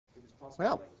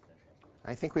Well,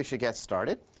 I think we should get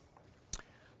started.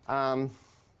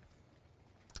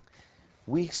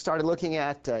 We started looking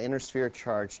at inner sphere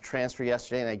charge transfer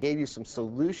yesterday, and I gave you some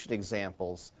solution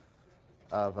examples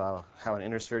of how an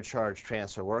inner sphere charge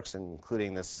transfer works,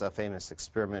 including this famous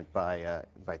experiment by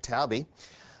Taube.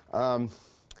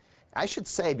 I should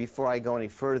say, before I go any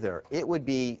further, it would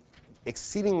be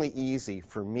exceedingly easy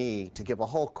for me to give a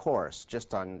whole course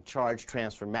just on charge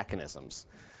transfer mechanisms.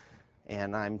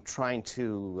 And I'm trying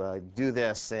to do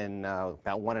this in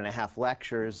about 1.5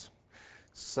 lectures.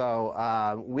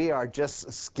 So we are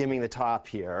just skimming the top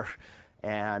here.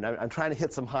 And I'm trying to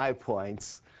hit some high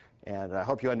points. And I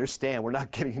hope you understand we're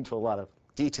not getting into a lot of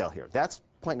detail here. That's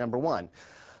point number one.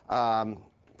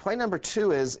 Point number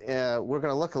two is we're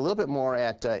going to look a little bit more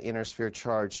at inner sphere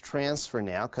charge transfer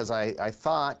now, because I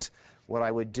thought what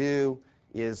I would do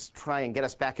is try and get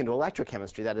us back into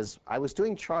electrochemistry. That is, I was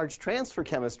doing charge transfer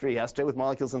chemistry yesterday with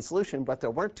molecules in solution, but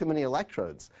there weren't too many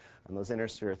electrodes on those inner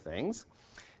sphere things.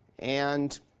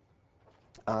 And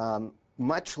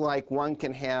much like one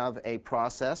can have a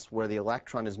process where the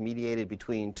electron is mediated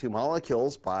between two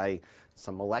molecules by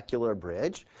some molecular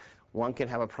bridge, one can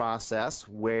have a process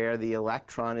where the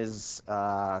electron is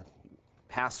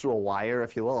passed through a wire,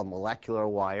 if you will, a molecular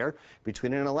wire,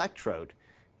 between an electrode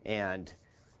and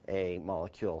a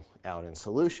molecule out in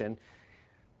solution.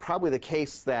 Probably the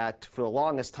case that for the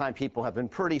longest time people have been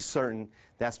pretty certain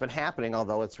that's been happening,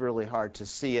 although it's really hard to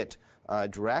see it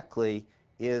directly,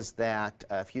 is that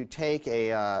if you take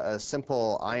a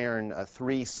simple iron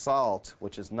 3 salt,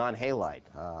 which is non-halide,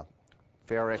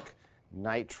 ferric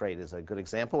nitrate is a good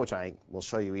example, which I will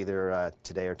show you either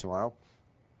today or tomorrow,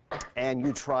 and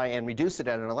you try and reduce it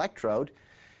at an electrode,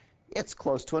 it's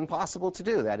close to impossible to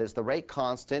do. That is, the rate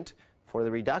constant for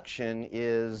the reduction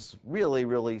is really,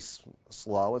 really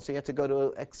slow, and so you have to go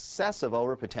to excessive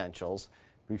overpotentials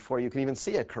before you can even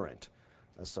see a current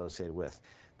associated with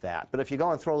that. But if you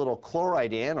go and throw a little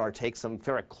chloride in, or take some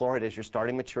ferric chloride as your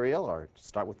starting material, or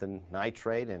start with the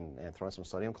nitrate and throw in some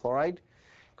sodium chloride,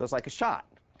 it goes like a shot.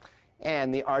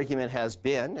 And the argument has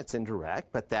been, it's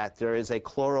indirect, but that there is a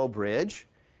chloro bridge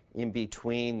in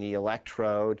between the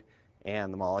electrode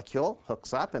and the molecule,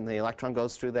 hooks up, and the electron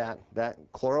goes through that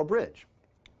chloro bridge.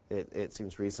 It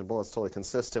seems reasonable. It's totally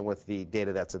consistent with the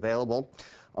data that's available,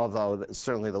 although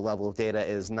certainly the level of data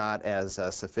is not as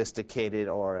sophisticated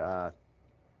or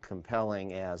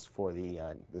compelling as for the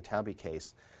Taube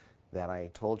case that I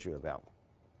told you about.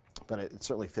 But it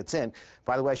certainly fits in.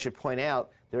 By the way, I should point out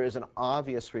there is an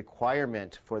obvious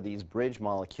requirement for these bridge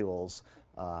molecules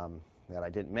that I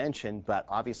didn't mention, but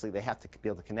obviously they have to be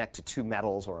able to connect to two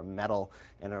metals, or a metal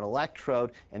and an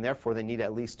electrode, and therefore they need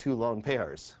at least 2 lone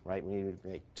pairs, right? We need to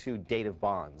make 2 dative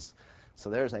bonds. So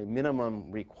there's a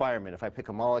minimum requirement. If I pick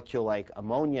a molecule like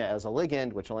ammonia as a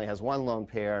ligand, which only has 1 lone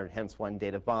pair, and hence 1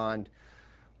 dative bond,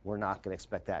 we're not going to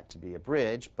expect that to be a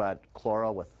bridge, but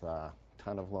chloro with a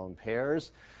ton of lone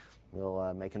pairs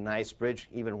will make a nice bridge.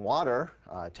 Even water,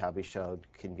 Taube showed,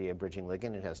 can be a bridging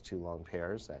ligand. It has 2 lone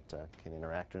pairs that can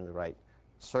interact under the right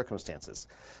circumstances.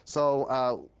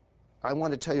 So I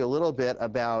want to tell you a little bit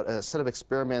about a set of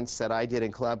experiments that I did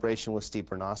in collaboration with Steve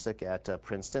Bernosic at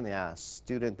Princeton. The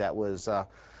student that was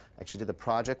actually did the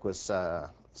project was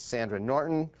Sandra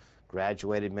Norton,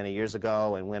 graduated many years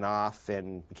ago and went off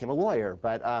and became a lawyer,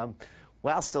 but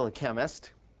while still a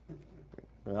chemist.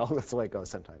 Well, that's the way it goes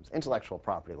sometimes. Intellectual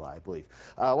property law, I believe.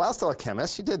 While still a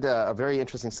chemist, she did a very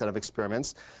interesting set of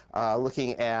experiments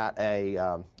looking at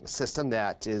a system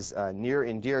that is near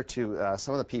and dear to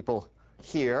some of the people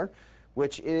here,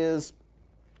 which is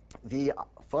the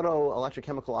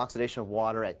photoelectrochemical oxidation of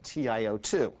water at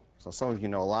TiO2. So some of you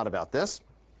know a lot about this.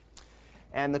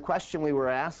 And the question we were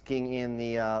asking in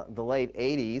the late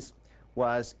 80s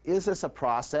was, is this a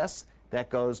process that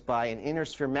goes by an inner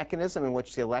sphere mechanism in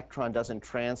which the electron doesn't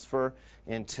transfer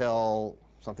until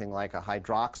something like a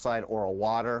hydroxide or a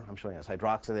water? I'm showing us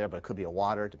hydroxide there, but it could be a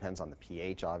water. It depends on the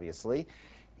pH, obviously.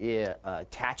 It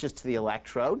attaches to the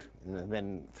electrode, and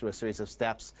then through a series of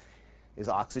steps is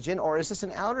oxygen. Or is this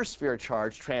an outer sphere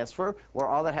charge transfer, where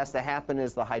all that has to happen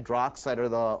is the hydroxide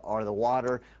or the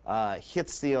water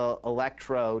hits the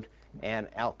electrode, and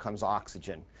out comes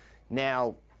oxygen?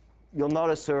 Now, you'll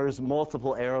notice there's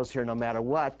multiple arrows here no matter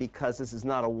what, because this is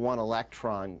not a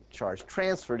 1-electron charge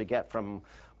transfer. To get from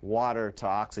water to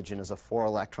oxygen is a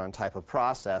 4-electron type of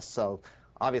process, so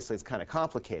obviously it's kind of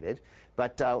complicated.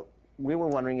 But we were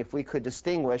wondering if we could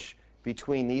distinguish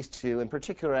between these two, in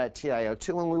particular at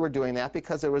TiO2, and we were doing that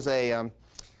because there was a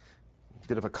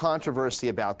bit of a controversy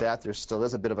about that. There still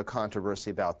is a bit of a controversy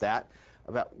about that,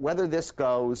 about whether this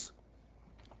goes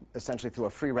essentially through a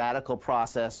free radical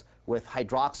process with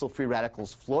hydroxyl free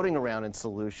radicals floating around in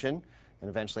solution and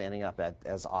eventually ending up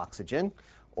as oxygen,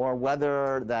 or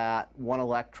whether that one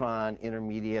electron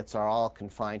intermediates are all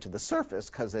confined to the surface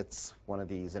because it's one of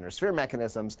these inner sphere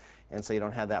mechanisms, and so you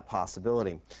don't have that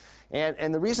possibility.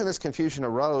 And the reason this confusion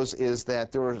arose is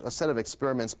that there were a set of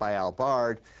experiments by Al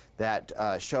Bard that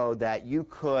showed that you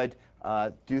could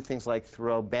do things like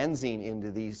throw benzene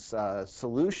into these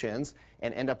solutions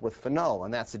and end up with phenol,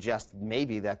 and that suggests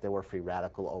maybe that there were free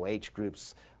radical OH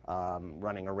groups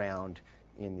running around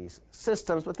in these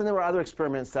systems. But then there were other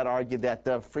experiments that argued that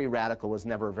the free radical was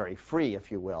never very free,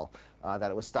 if you will, that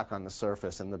it was stuck on the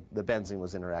surface and the benzene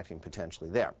was interacting potentially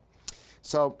there.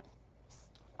 So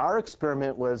our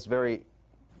experiment was very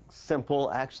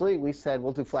simple, actually. We said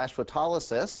we'll do flash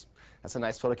photolysis. That's a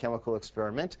nice photochemical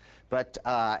experiment. But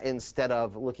instead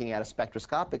of looking at a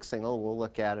spectroscopic signal, we'll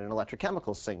look at an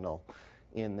electrochemical signal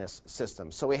in this system.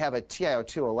 So we have a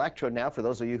TiO2 electrode now. For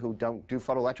those of you who don't do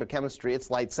photoelectrochemistry, it's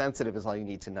light sensitive is all you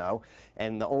need to know.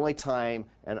 And the only time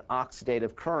an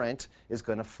oxidative current is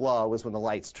going to flow is when the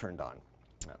light's turned on.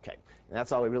 Okay, and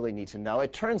that's all we really need to know.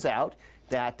 It turns out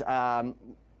that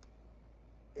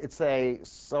it's a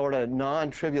sort of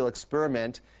non-trivial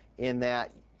experiment in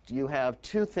that you have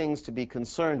two things to be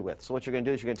concerned with. So what you're going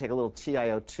to do is you're going to take a little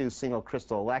TiO2 single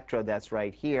crystal electrode that's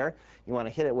right here. You want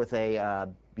to hit it with a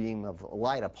beam of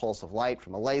light, a pulse of light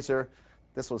from a laser.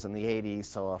 This was in the 80s,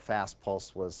 so a fast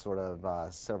pulse was sort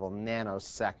of several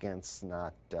nanoseconds,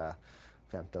 not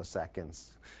femtoseconds,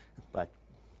 but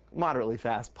moderately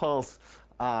fast pulse.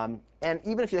 And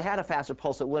even if you had a faster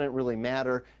pulse, it wouldn't really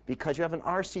matter because you have an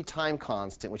RC time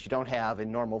constant, which you don't have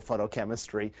in normal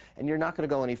photochemistry, and you're not going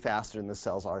to go any faster than the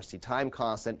cell's RC time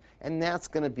constant, and that's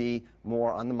going to be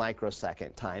more on the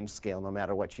microsecond time scale no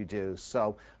matter what you do.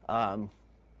 So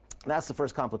that's the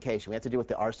first complication. We have to do with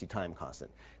the RC time constant.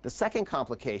 The second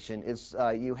complication is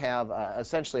you have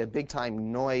essentially a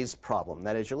big-time noise problem.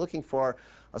 That is, you're looking for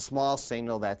a small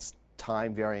signal that's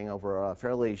time varying over a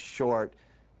fairly short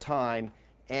time,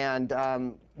 and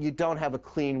you don't have a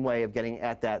clean way of getting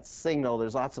at that signal.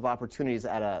 There's lots of opportunities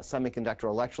at a semiconductor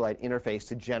electrolyte interface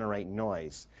to generate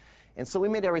noise. And so we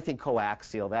made everything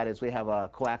coaxial. That is, we have a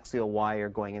coaxial wire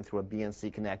going in through a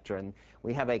BNC connector, and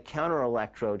we have a counter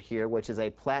electrode here, which is a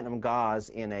platinum gauze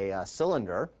in a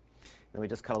cylinder. And we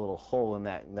just cut a little hole in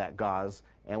that gauze,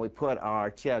 and we put our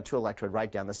TiO2 electrode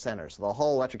right down the center. So the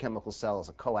whole electrochemical cell is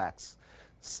a coax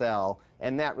cell,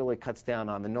 and that really cuts down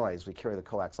on the noise. We carry the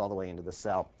coax all the way into the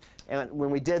cell. And when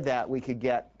we did that, we could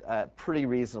get a pretty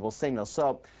reasonable signal.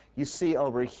 So you see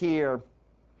over here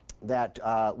that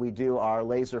we do our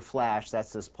laser flash.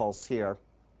 That's this pulse here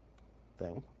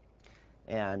thing.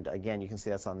 And again, you can see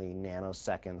that's on the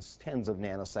nanoseconds, tens of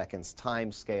nanoseconds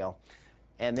time scale.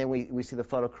 And then we see the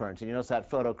photocurrent. And you notice that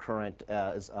photocurrent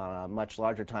is on a much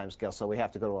larger time scale, so we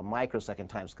have to go to a microsecond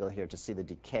time scale here to see the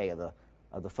decay of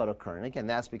the photocurrent. And again,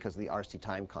 that's because of the RC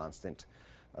time constant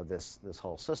of this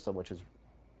whole system, which is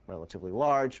relatively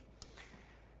large.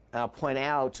 I'll point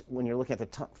out, when you're looking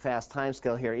at the fast time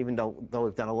scale here, even though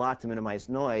we've done a lot to minimize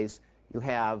noise, you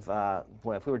have,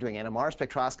 boy, if we were doing NMR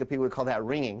spectroscopy, we'd call that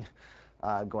ringing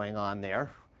going on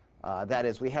there. That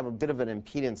is, we have a bit of an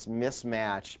impedance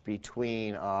mismatch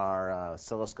between our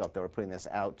oscilloscope that we're putting this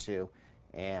out to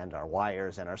and our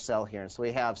wires and our cell here. And so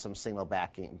we have some signal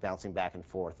bouncing back and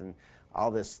forth. And all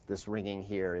this ringing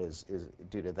here is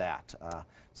due to that.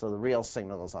 So the real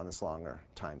signal is on this longer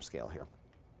time scale here.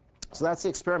 So that's the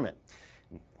experiment.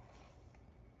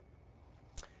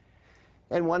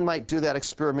 And one might do that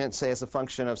experiment, say, as a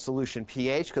function of solution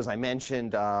pH, because I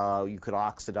mentioned you could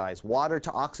oxidize water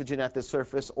to oxygen at the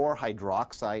surface or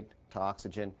hydroxide to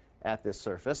oxygen at this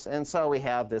surface. And so we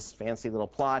have this fancy little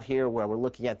plot here where we're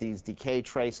looking at these decay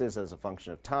traces as a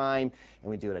function of time, and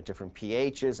we do it at different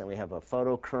pHs, and we have a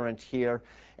photocurrent here.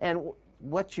 And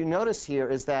what you notice here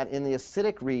is that in the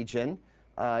acidic region,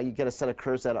 you get a set of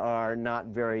curves that are not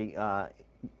very,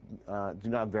 do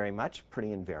not vary much, pretty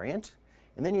invariant.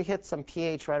 And then you hit some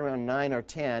pH right around 9 or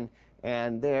 10,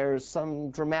 and there's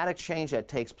some dramatic change that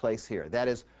takes place here. That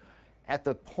is, at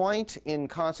the point in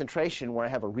concentration where I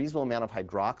have a reasonable amount of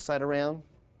hydroxide around,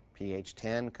 pH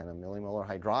 10, kind of millimolar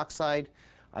hydroxide,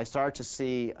 I start to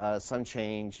see some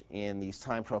change in these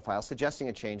time profiles, suggesting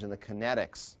a change in the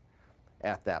kinetics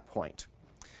at that point.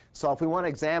 So if we want to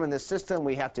examine this system,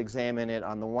 we have to examine it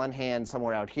on the one hand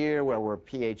somewhere out here where we're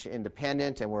pH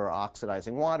independent and we're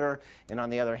oxidizing water, and on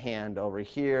the other hand over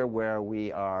here where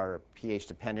we are pH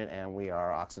dependent and we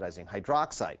are oxidizing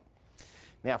hydroxide.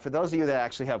 Now, for those of you that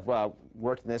actually have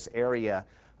worked in this area,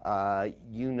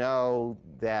 you know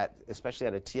that, especially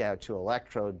at a TiO2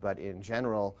 electrode, but in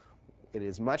general, it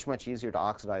is much, much easier to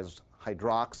oxidize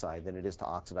hydroxide than it is to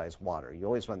oxidize water. You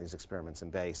always run these experiments in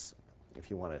base if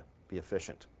you want to be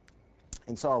efficient.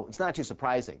 And so it's not too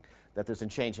surprising that there's a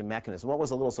change in mechanism. What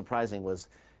was a little surprising was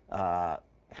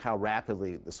how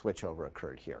rapidly the switchover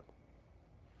occurred here.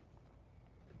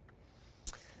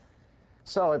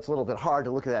 So it's a little bit hard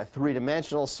to look at that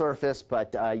three-dimensional surface,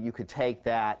 but you could take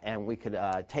that, and we could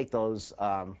take those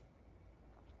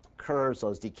curves,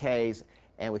 those decays,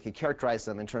 and we could characterize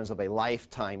them in terms of a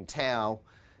lifetime tau.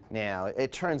 Now,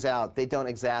 it turns out they don't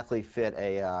exactly fit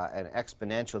an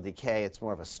exponential decay. It's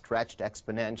more of a stretched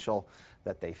exponential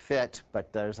that they fit,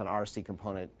 but there's an RC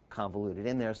component convoluted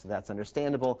in there, so that's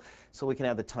understandable. So we can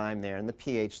have the time there and the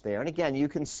pH there. And again, you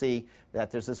can see that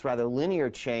there's this rather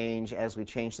linear change as we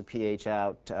change the pH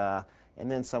out, and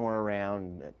then somewhere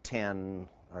around 10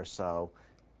 or so,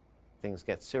 things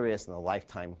get serious and the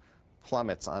lifetime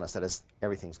plummets on us. That is,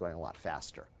 everything's going a lot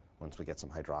faster once we get some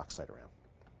hydroxide around.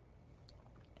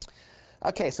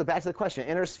 Okay, so back to the question,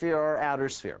 inner sphere or outer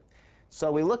sphere.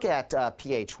 So we look at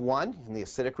pH 1 in the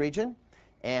acidic region,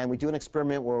 and we do an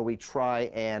experiment where we try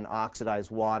and oxidize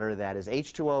water that is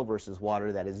H2O versus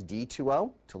water that is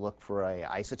D2O to look for an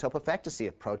isotope effect to see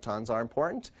if protons are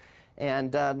important.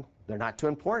 And they're not too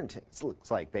important, it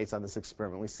looks like, based on this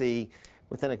experiment. We see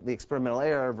within the experimental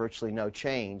error virtually no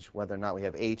change whether or not we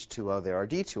have H2O there or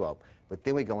D2O. But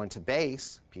then we go into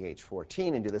base, pH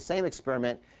 14, and do the same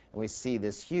experiment, and we see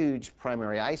this huge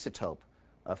primary isotope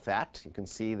effect. You can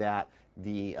see that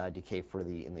the decay for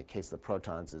in the case of the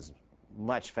protons is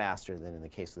much faster than in the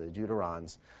case of the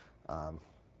deuterons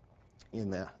in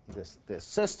this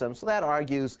system. So that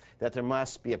argues that there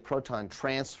must be a proton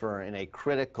transfer in a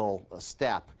critical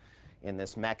step in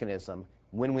this mechanism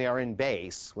when we are in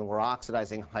base, when we're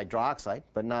oxidizing hydroxide,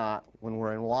 but not when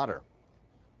we're in water.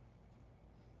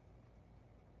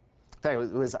 In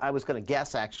fact, I was going to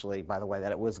guess, actually, by the way,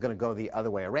 that it was going to go the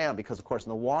other way around, because, of course, in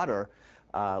the water,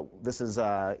 this is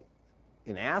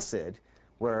in acid,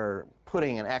 we're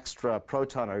putting an extra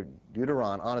proton or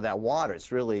deuteron onto that water.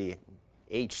 It's really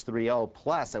H3O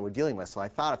plus that we're dealing with. So I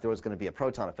thought if there was going to be a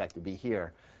proton effect, it would be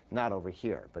here, not over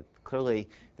here. But clearly,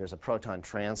 there's a proton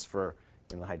transfer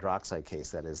in the hydroxide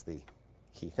case. That is the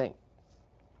key thing.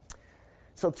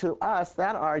 So to us,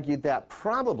 that argued that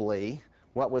probably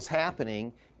what was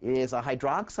happening is a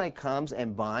hydroxide comes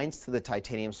and binds to the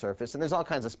titanium surface. And there's all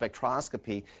kinds of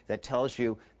spectroscopy that tells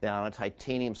you that on a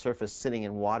titanium surface sitting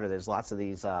in water, there's lots of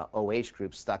these OH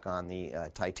groups stuck on the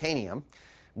titanium.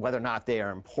 Whether or not they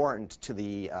are important to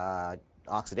the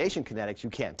oxidation kinetics, you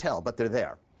can't tell, but they're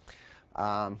there.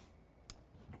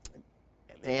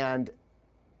 And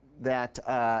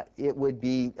that it would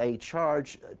be a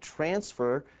charge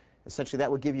transfer. Essentially, that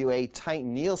would give you a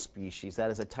titanyl species. That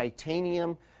is a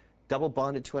titanium double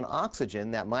bonded to an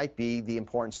oxygen. That might be the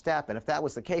important step. And if that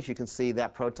was the case, you can see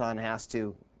that proton has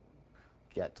to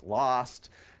get lost,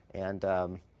 and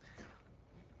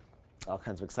all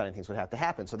kinds of exciting things would have to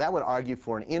happen. So that would argue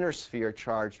for an inner sphere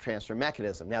charge transfer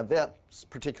mechanism. Now, this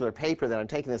particular paper that I'm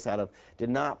taking this out of did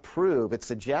not prove. It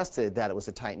suggested that it was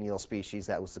a titanyl species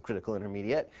that was the critical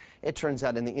intermediate. It turns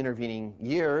out in the intervening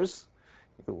years,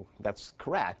 that's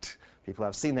correct. People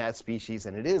have seen that species,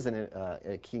 and it is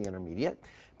a key intermediate.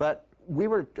 But we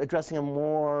were addressing a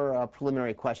more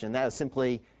preliminary question, and that is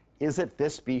simply, is it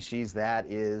this species that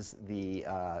is the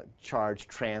charge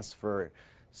transfer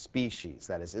species?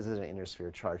 That is it an inner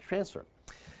sphere charge transfer?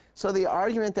 So the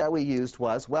argument that we used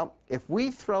was, well, if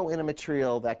we throw in a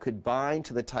material that could bind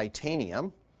to the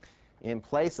titanium in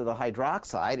place of the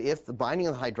hydroxide, if the binding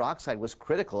of the hydroxide was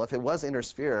critical, if it was inner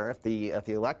sphere, if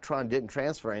the electron didn't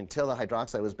transfer until the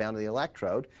hydroxide was bound to the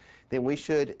electrode, then we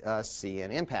should see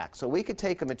an impact. So we could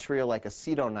take a material like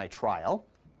acetonitrile.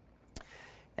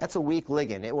 That's a weak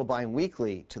ligand. It will bind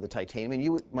weakly to the titanium. And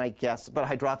you might guess, but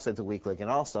hydroxide is a weak ligand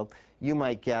also. You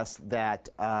might guess that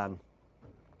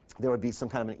there would be some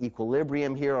kind of an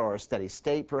equilibrium here, or a steady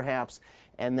state perhaps,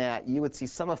 and that you would see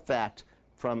some effect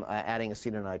from adding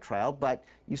acetonitrile, but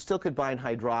you still could bind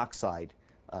hydroxide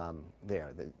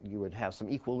there. You would have some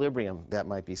equilibrium that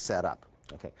might be set up.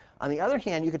 Okay. On the other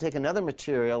hand, you could take another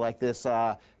material like this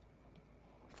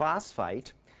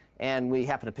phosphite, and we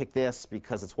happen to pick this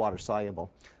because it's water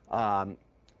soluble.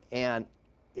 And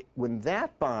when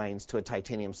that binds to a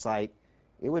titanium site,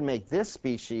 it would make this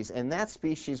species, and that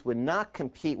species would not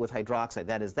compete with hydroxide.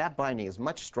 That is, that binding is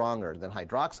much stronger than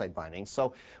hydroxide binding.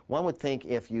 So one would think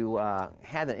if you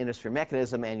had an inner sphere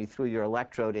mechanism and you threw your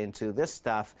electrode into this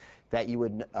stuff, that you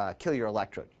would kill your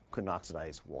electrode. You couldn't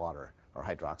oxidize water, or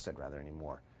hydroxide rather,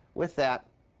 anymore with that.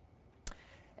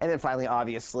 And then finally,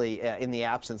 obviously, in the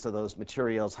absence of those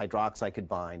materials, hydroxide could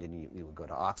bind and you would go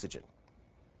to oxygen.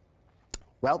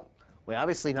 Well, We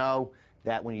obviously know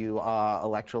that when you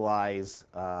electrolyze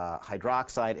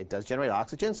hydroxide, it does generate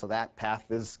oxygen, so that path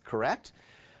is correct.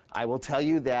 I will tell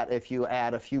you that if you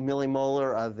add a few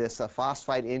millimolar of this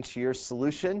phosphide into your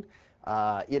solution,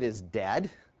 it is dead.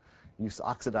 You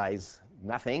oxidize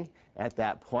nothing at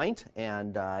that point,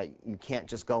 and you can't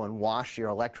just go and wash your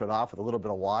electrode off with a little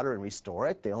bit of water and restore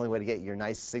it. The only way to get your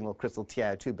nice single crystal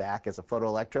TiO2 back as a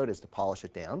photoelectrode is to polish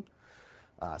it down.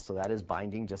 So that is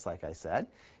binding, just like I said.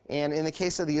 And in the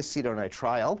case of the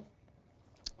acetonitrile,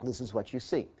 this is what you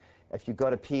see. If you go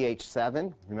to pH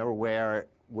 7, remember where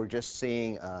we're just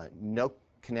seeing no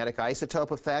kinetic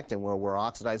isotope effect and where we're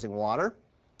oxidizing water.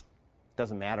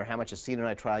 Doesn't matter how much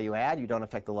acetonitrile you add, you don't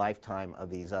affect the lifetime of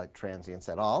these transients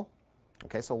at all.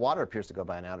 Okay, so water appears to go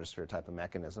by an outer sphere type of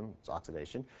mechanism, it's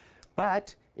oxidation.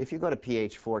 But if you go to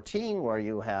pH 14, where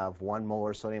you have 1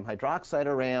 molar sodium hydroxide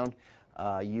around,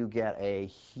 you get a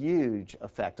huge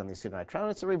effect on the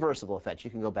acetonitrile. It's a reversible effect. You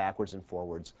can go backwards and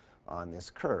forwards on this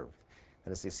curve.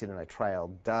 That is, the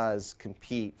acetonitrile does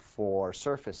compete for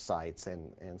surface sites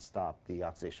and stop the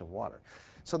oxidation of water.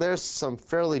 So there's some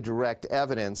fairly direct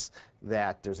evidence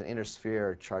that there's an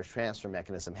intersphere charge transfer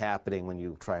mechanism happening when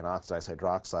you try and oxidize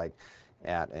hydroxide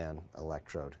at an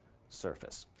electrode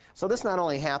surface. So this not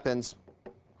only happens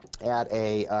at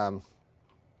a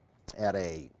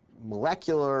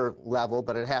molecular level,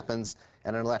 but it happens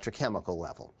at an electrochemical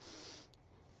level.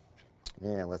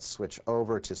 And let's switch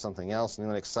over to something else new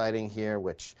and exciting here,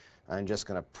 which I'm just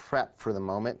going to prep for the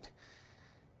moment.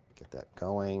 Get that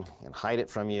going and hide it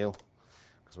from you,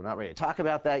 because we're not ready to talk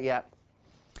about that yet.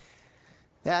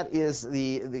 That is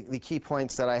the key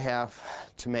points that I have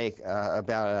to make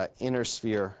about inner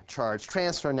sphere charge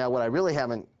transfer. Now, what I really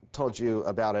haven't told you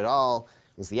about at all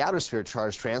is the outer sphere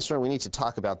charge transfer. We need to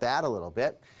talk about that a little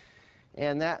bit.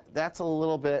 And that's a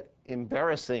little bit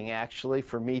embarrassing, actually,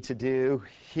 for me to do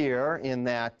here, in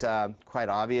that, quite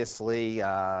obviously,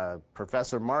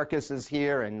 Professor Marcus is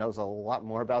here and knows a lot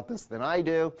more about this than I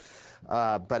do.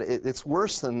 But it's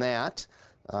worse than that.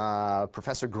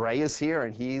 Professor Gray is here,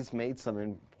 and he's made some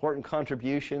important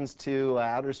contributions to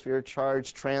outer sphere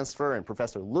charge transfer. And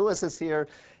Professor Lewis is here,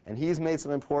 and he's made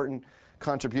some important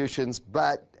contributions.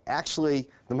 But actually,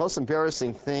 the most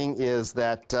embarrassing thing is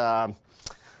that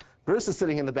Bruce is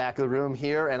sitting in the back of the room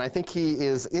here, and I think he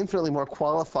is infinitely more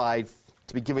qualified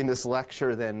to be giving this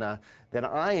lecture than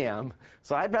I am.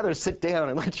 So I'd rather sit down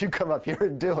and let you come up here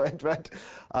and do it. But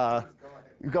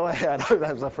go ahead.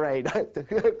 I was afraid.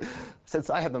 Since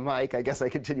I have the mic, I guess I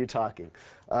continue talking.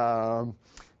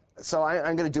 So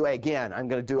I'm going to do, again, I'm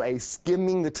going to do a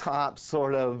skimming the top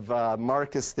sort of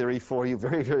Marcus theory for you,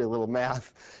 very, very little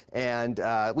math. And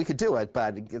we could do it,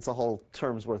 but it's a whole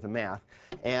term's worth of math.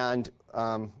 And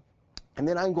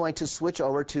then I'm going to switch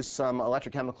over to some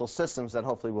electrochemical systems that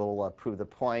hopefully will prove the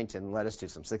point and let us do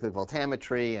some cyclic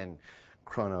voltammetry and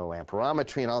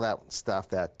chronoamperometry and all that stuff.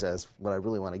 That is what I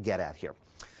really want to get at here.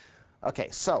 Okay,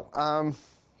 so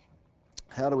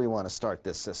how do we want to start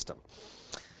this system?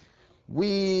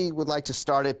 We would like to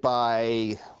start it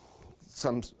by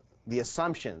the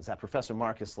assumptions that Professor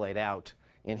Marcus laid out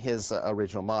in his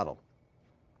original model.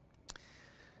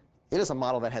 It is a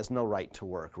model that has no right to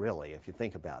work, really, if you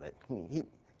think about it.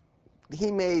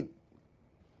 He made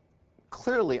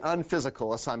clearly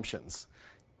unphysical assumptions,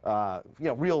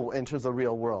 real in terms of the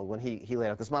real world when he laid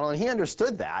out this model, and he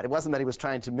understood that. It wasn't that he was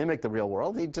trying to mimic the real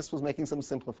world. He just was making some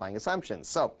simplifying assumptions.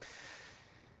 So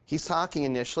he's talking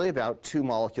initially about two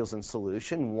molecules in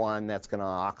solution, one that's going to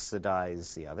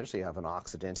oxidize the other, so you have an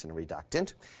oxidant and a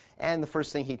reductant. And the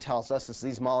first thing he tells us is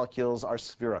these molecules are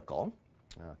spherical.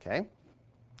 Okay.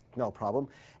 No problem.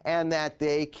 And that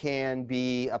they can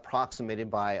be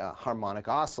approximated by harmonic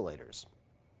oscillators.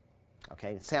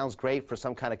 Okay, it sounds great for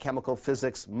some kind of chemical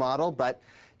physics model, but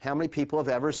how many people have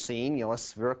ever seen, a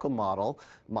spherical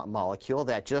molecule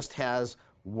that just has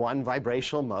one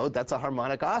vibrational mode? That's a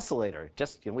harmonic oscillator.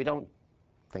 Just, we don't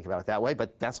think about it that way,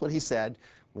 but that's what he said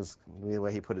was the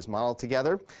way he put his model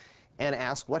together, and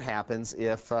asked what happens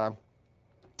if that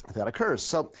occurs.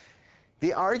 So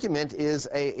the argument is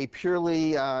a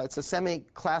purely, it's a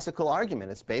semi-classical argument.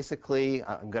 It's basically,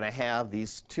 I'm going to have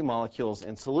these two molecules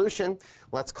in solution.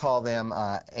 Let's call them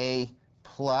A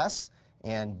plus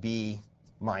and B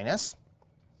minus.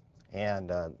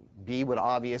 And B would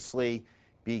obviously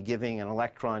be giving an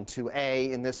electron to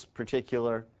A in this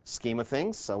particular scheme of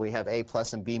things. So we have A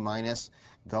plus and B minus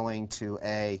going to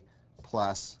A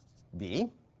plus B.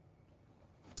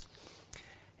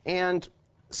 And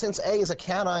since A is a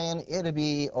cation, it'd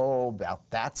be, about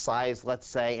that size, let's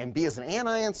say, and B is an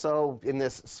anion, so in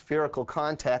this spherical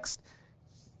context,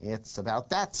 it's about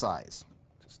that size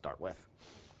to start with.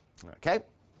 Okay?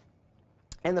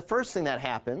 And the first thing that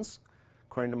happens,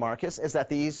 according to Marcus, is that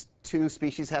these two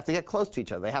species have to get close to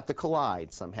each other. They have to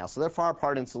collide somehow. So they're far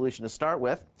apart in solution to start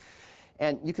with.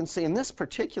 And you can see in this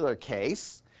particular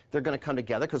case, they're going to come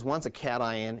together because one's a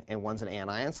cation and one's an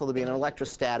anion. So there'll be an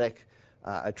electrostatic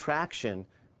attraction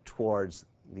towards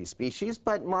these species.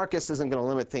 But Marcus isn't going to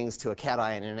limit things to a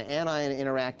cation and an anion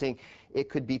interacting. It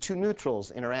could be two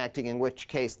neutrals interacting, in which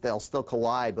case they'll still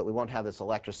collide, but we won't have this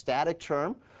electrostatic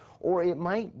term. Or it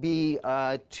might be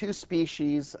two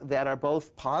species that are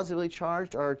both positively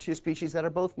charged or two species that are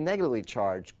both negatively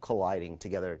charged colliding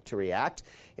together to react,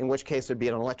 in which case there'd be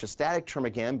an electrostatic term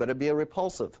again, but it'd be a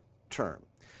repulsive term.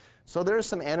 So there's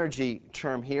some energy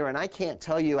term here, and I can't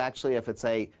tell you actually if it's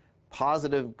a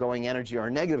positive going energy or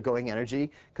a negative going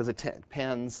energy, because it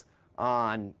depends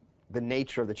on the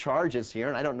nature of the charges here,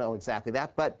 and I don't know exactly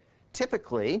that, but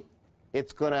typically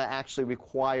it's going to actually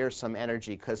require some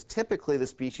energy, because typically the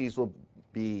species will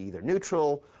be either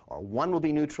neutral, or one will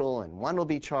be neutral and one will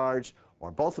be charged,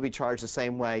 or both will be charged the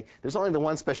same way. There's only the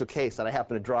one special case that I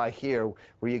happen to draw here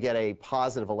where you get a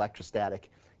positive electrostatic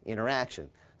interaction.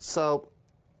 So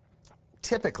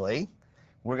typically,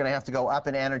 we're going to have to go up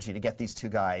in energy to get these two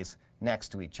guys next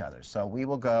to each other. So we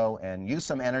will go and use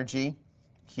some energy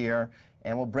here,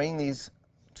 and we'll bring these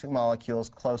two molecules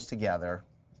close together.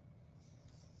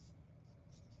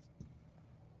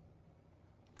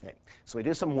 Okay. So we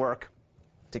do some work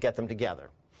to get them together.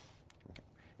 Okay.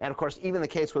 And of course, even in the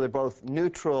case where they're both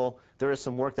neutral, there is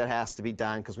some work that has to be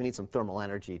done because we need some thermal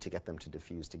energy to get them to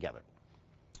diffuse together.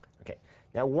 Okay.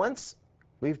 Now, once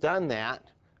we've done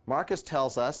that, Marcus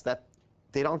tells us that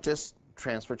they don't just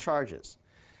transfer charges.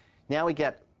 Now we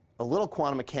get a little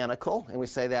quantum mechanical, and we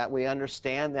say that we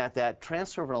understand that that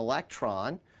transfer of an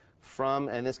electron from,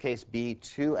 in this case, B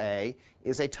to A,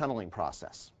 is a tunneling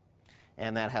process.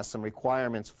 And that has some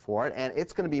requirements for it. And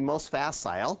it's going to be most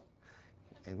facile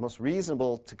and most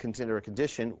reasonable to consider a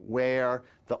condition where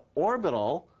the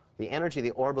orbital, the energy of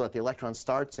the orbital that the electron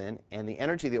starts in, and the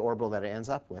energy of the orbital that it ends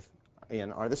up with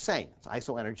are the same. It's an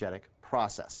isoenergetic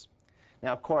process.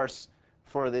 Now, of course,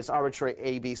 for this arbitrary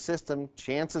AB system,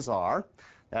 chances are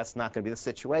that's not going to be the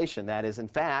situation. That is, in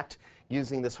fact,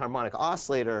 using this harmonic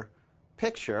oscillator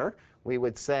picture, we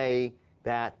would say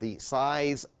that the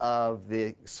size of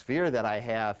the sphere that I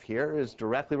have here is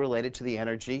directly related to the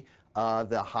energy of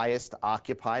the highest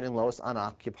occupied and lowest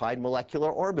unoccupied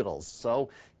molecular orbitals. So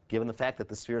given the fact that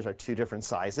the spheres are two different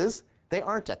sizes, they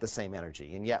aren't at the same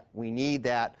energy. And yet we need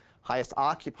that highest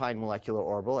occupied molecular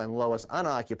orbital and lowest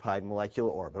unoccupied molecular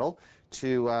orbital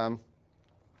to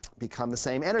become the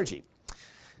same energy.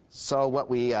 So what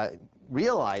we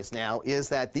realize now is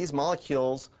that these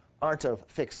molecules aren't of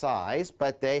fixed size,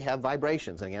 but they have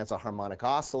vibrations. And again, it's a harmonic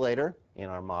oscillator in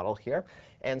our model here.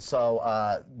 And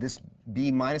so this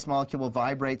B minus molecule will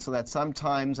vibrate so that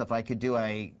sometimes if I could do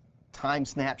a time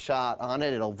snapshot on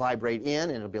it, it'll vibrate in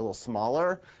and it'll be a little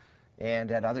smaller.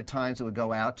 And at other times, it would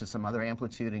go out to some other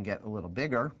amplitude and get a little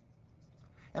bigger.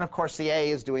 And of course, the A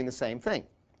is doing the same thing,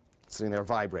 sitting there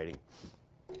vibrating.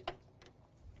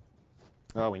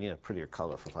 Oh, we need a prettier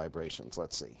color for vibrations.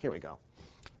 Let's see. Here we go.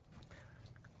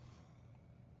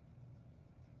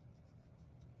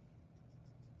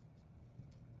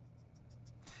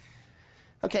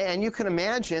 Okay, and you can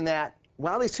imagine that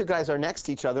while these two guys are next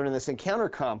to each other in this encounter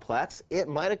complex, it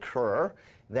might occur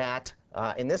that,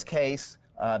 in this case,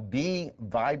 B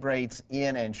vibrates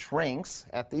in and shrinks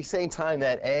at the same time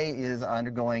that A is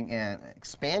undergoing an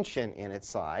expansion in its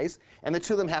size, and the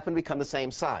two of them happen to become the same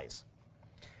size.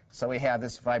 So we have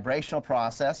this vibrational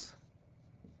process,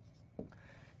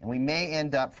 and we may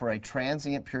end up for a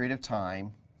transient period of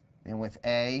time, and with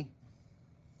A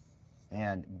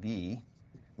and B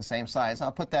the same size.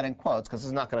 I'll put that in quotes because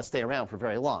it's not going to stay around for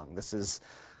very long. This is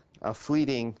a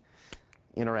fleeting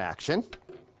interaction.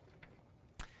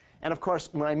 And of course,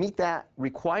 when I meet that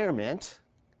requirement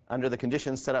under the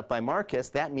conditions set up by Marcus,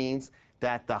 that means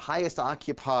that the highest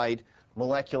occupied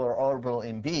molecular orbital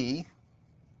in B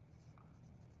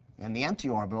and the empty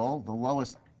orbital, the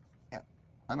lowest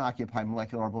unoccupied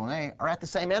molecular orbital in A, are at the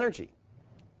same energy.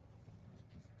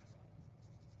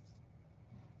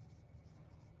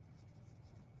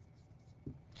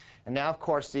 And now, of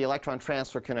course, the electron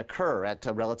transfer can occur at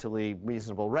a relatively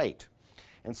reasonable rate.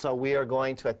 And so we are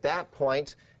going to, at that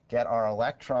point, get our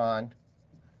electron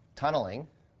tunneling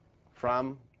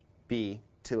from B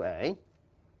to A.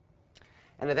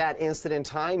 And at that instant in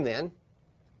time, then,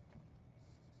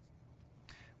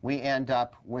 we end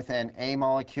up with an A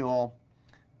molecule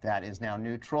that is now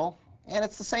neutral. And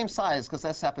it's the same size, because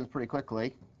this happens pretty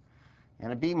quickly.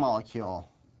 And a B molecule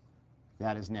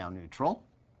that is now neutral.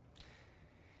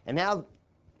 And now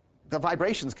the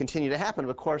vibrations continue to happen.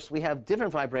 Of course, we have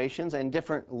different vibrations and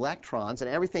different electrons,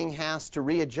 and everything has to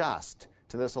readjust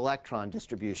to this electron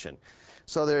distribution.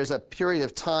 So there's a period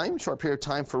of time, short period of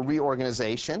time, for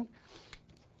reorganization.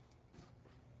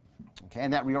 Okay,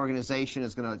 and that reorganization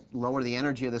is going to lower the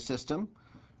energy of the system.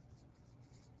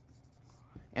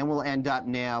 And we'll end up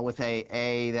now with a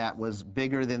A that was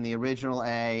bigger than the original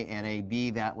A and a B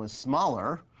that was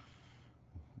smaller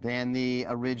than the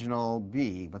original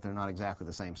B, but they're not exactly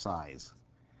the same size.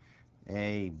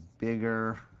 A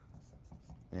bigger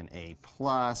than A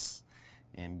plus,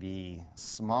 and B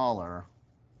smaller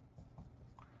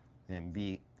than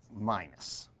B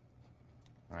minus,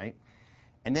 right?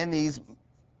 And then these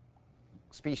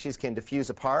species can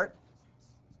diffuse apart.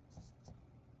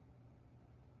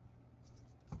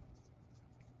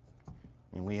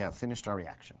 And we have finished our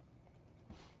reaction.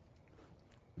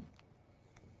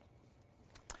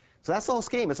 So that's the whole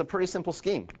scheme. It's a pretty simple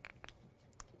scheme.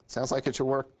 Sounds like it should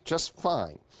work just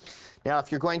fine. Now,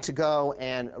 if you're going to go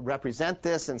and represent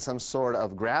this in some sort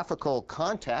of graphical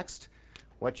context,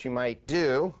 what you might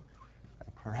do,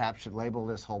 perhaps should label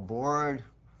this whole board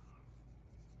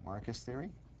Marcus theory.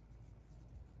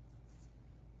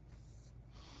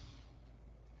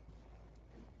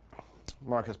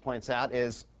 Marcus points out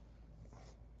is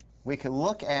we can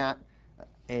look at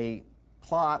a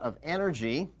plot of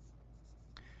energy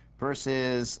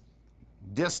versus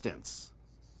distance.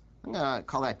 I'm going to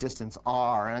call that distance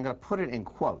R, and I'm going to put it in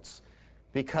quotes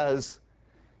because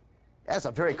that's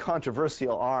a very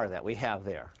controversial R that we have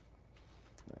there.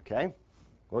 Okay?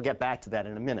 We'll get back to that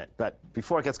in a minute. But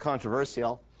before it gets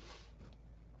controversial,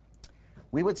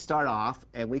 we would start off,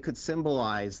 and we could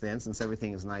symbolize then, since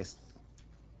everything is nice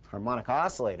harmonic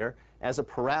oscillator, as a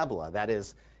parabola. That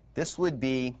is, this would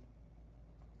be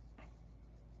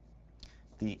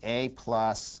the A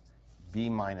plus B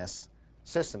minus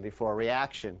system before a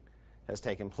reaction has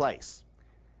taken place.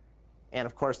 And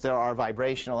of course, there are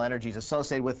vibrational energies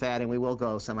associated with that, and we will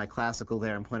go semi-classical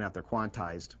there and point out they're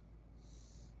quantized,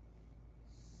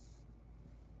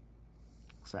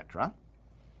 etc.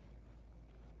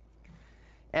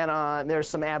 And there's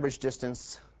some average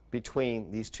distance between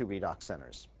these two redox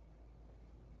centers.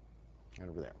 Right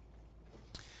over there.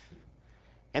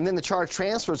 And then the charge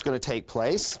transfer is going to take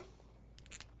place.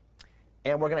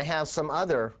 And we're going to have some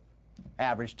other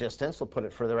average distance. We'll put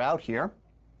it further out here.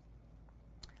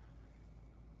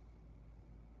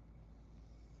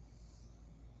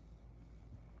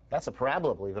 That's a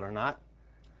parabola, believe it or not.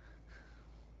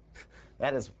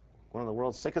 That is one of the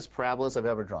world's sickest parabolas I've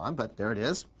ever drawn, but there it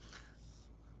is.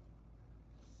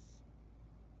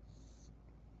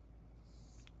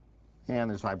 And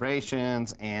there's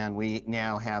vibrations, and we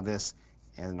now have this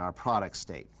in our product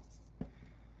state,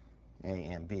 A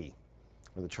and B,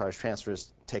 where the charge transfer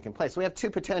is taking place. We have two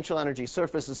potential energy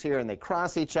surfaces here, and they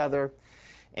cross each other.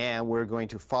 And we're going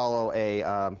to follow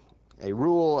a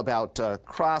rule about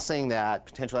crossing, that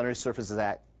potential energy surfaces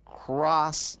that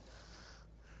cross,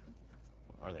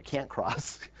 or they can't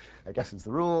cross, I guess is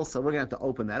the rule. So we're going to have to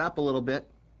open that up a little bit.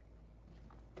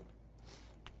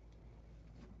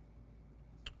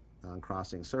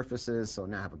 Non-crossing surfaces. So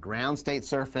now I have a ground state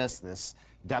surface, this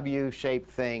W-shaped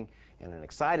thing, and an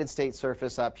excited state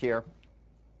surface up here.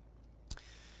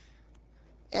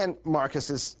 And Marcus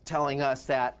is telling us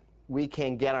that we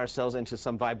can get ourselves into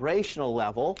some vibrational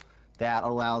level that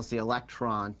allows the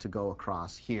electron to go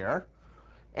across here.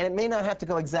 And it may not have to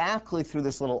go exactly through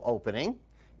this little opening.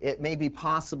 It may be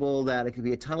possible that it could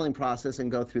be a tunneling process and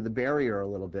go through the barrier a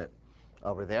little bit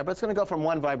over there. But it's going to go from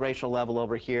one vibrational level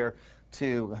over here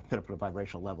to, I'm going to put a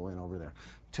vibrational level in over there,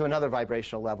 to another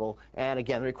vibrational level. And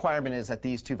again, the requirement is that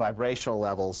these two vibrational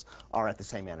levels are at the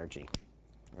same energy.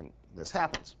 And this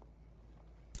happens.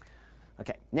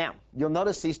 Okay, now, you'll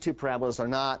notice these two parabolas are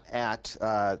not at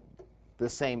the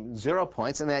same 0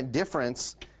 points, and that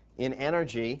difference in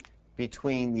energy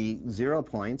between the 0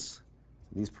 points,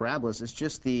 these parabolas, is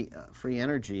just the free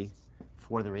energy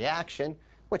for the reaction,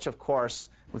 which, of course,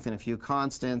 within a few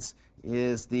constants,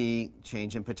 is the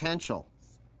change in potential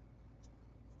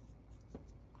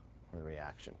for the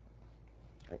reaction.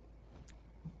 Okay.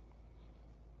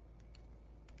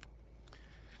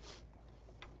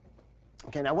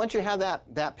 Okay, now once you have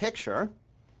that picture,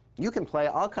 you can play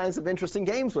all kinds of interesting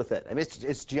games with it. I mean,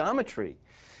 it's geometry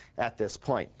at this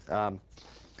point.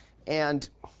 And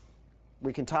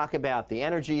we can talk about the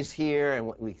energies here,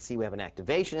 and we see we have an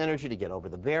activation energy to get over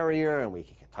the barrier, and we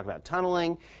can talk about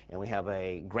tunneling, and we have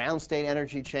a ground state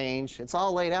energy change. It's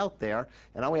all laid out there,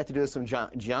 and all we have to do is some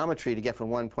geometry to get from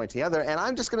one point to the other. And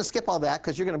I'm just going to skip all that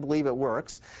because you're going to believe it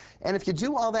works. And if you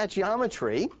do all that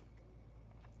geometry,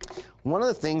 one of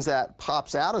the things that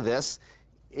pops out of this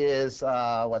is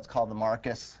what's called the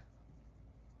Marcus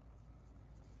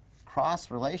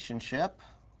cross relationship,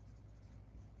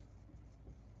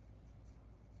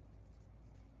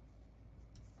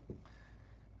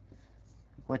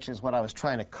 which is what I was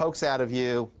trying to coax out of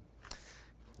you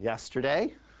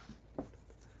yesterday.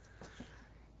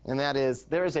 And that is,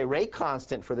 there is a rate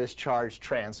constant for this charge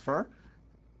transfer,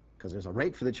 because there's a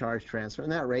rate for the charge transfer,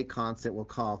 and that rate constant we'll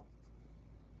call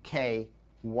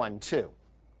K12.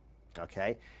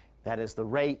 Okay? That is the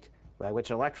rate by which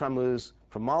an electron moves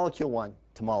from molecule 1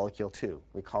 to molecule 2.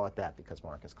 We call it that because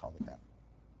Marcus called it that.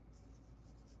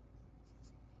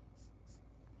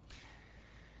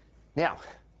 Now,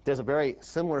 there's a very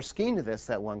similar scheme to this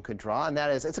that one could draw, and that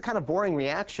is, it's a kind of boring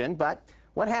reaction, but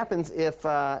what happens if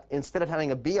instead of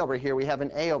having a B over here, we have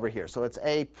an A over here? So it's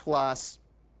A plus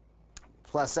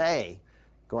A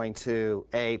going to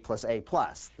A plus A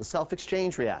plus, the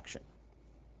self-exchange reaction.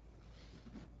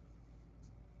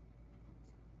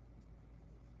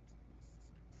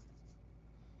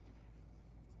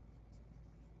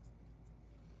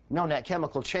 No net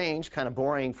chemical change, kind of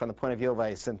boring from the point of view of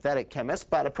a synthetic chemist,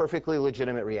 but a perfectly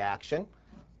legitimate reaction.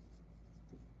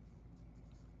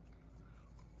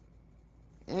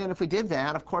 And if we did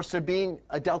that, of course, there'd be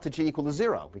a delta G equal to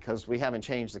 0, because we haven't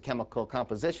changed the chemical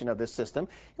composition of this system.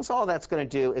 And so all that's going to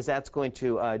do is that's going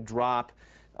to drop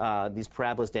these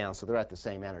parabolas down so they're at the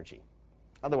same energy.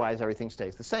 Otherwise, everything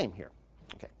stays the same here.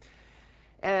 Okay.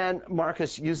 And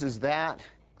Marcus uses that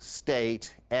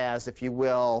state as, if you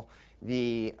will,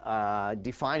 the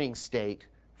defining state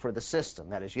for the system.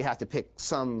 That is, you have to pick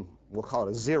some, we'll call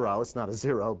it a 0. It's not a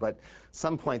 0, but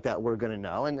some point that we're going to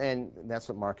know. And that's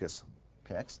what Marcus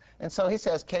picks. And so he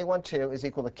says K12 is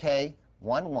equal to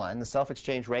K11, the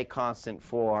self-exchange rate constant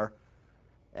for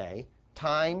A,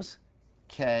 times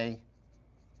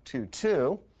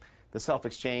K22, the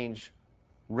self-exchange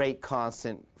rate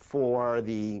constant for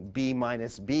the B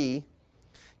minus B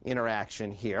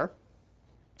interaction here,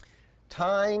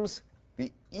 times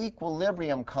the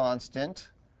equilibrium constant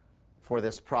for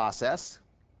this process,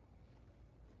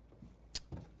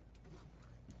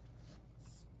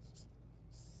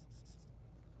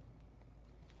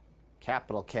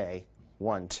 capital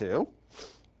K12,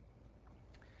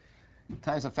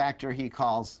 times a factor he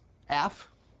calls F,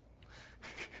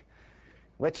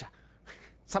 which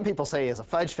some people say is a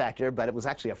fudge factor, but it was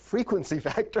actually a frequency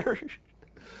factor.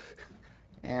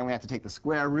 And we have to take the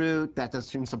square root. That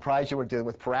doesn't surprise you. We're dealing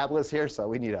with parabolas here, so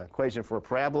we need an equation for a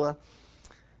parabola.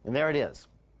 And there it is.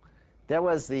 There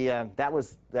was the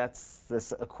that's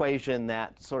this equation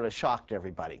that sort of shocked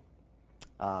everybody.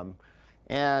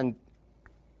 And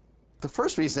the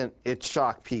first reason it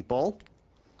shocked people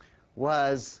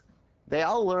was they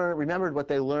all remembered what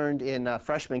they learned in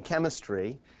freshman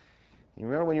chemistry. You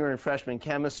remember when you were in freshman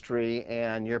chemistry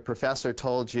and your professor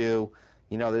told you,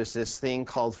 you know, there's this thing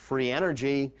called free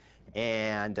energy,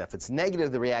 and if it's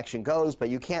negative, the reaction goes, but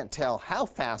you can't tell how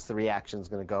fast the reaction is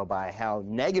going to go by how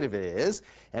negative it is.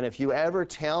 And if you ever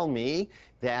tell me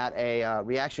that a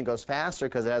reaction goes faster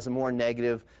because it has a more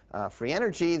negative free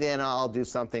energy, then I'll do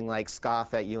something like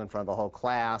scoff at you in front of the whole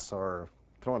class, or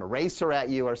throw an eraser at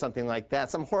you, or something like that.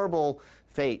 Some horrible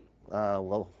fate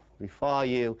will befall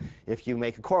you if you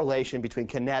make a correlation between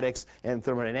kinetics and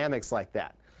thermodynamics like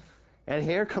that. And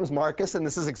here comes Marcus, and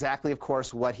this is exactly, of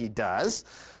course, what he does,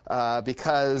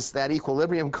 because that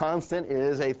equilibrium constant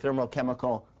is a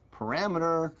thermochemical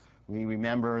parameter. We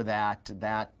remember that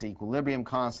that equilibrium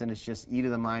constant is just e to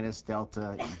the minus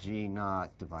delta G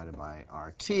naught divided by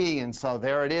RT. And so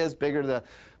there it is, bigger the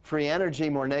free energy,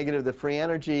 more negative the free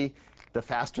energy, the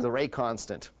faster the rate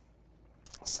constant.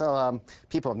 So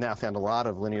people have now found a lot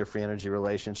of linear free energy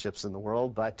relationships in the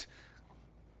world, but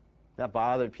that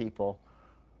bothered people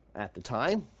at the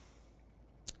time.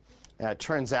 It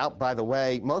turns out, by the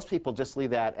way, most people just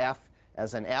leave that F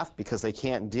as an F because they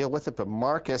can't deal with it, but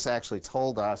Marcus actually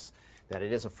told us that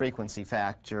it is a frequency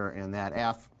factor, and that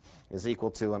F is equal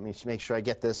to, let me make sure I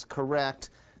get this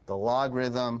correct, the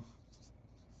logarithm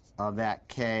of that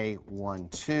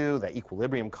K12, that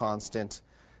equilibrium constant,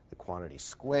 the quantity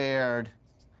squared,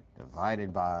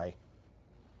 divided by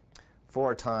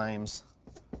 4 times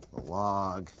the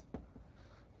log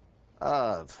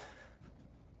of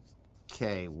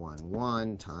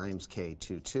K11 times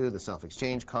K22, the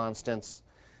self-exchange constants,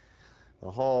 the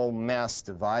whole mess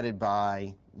divided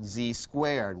by Z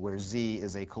squared, where Z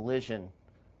is a collision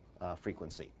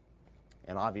frequency.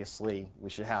 And obviously, we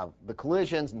should have the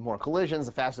collisions, and the more collisions,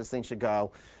 the faster this thing should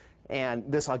go. And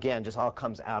this, again, just all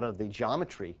comes out of the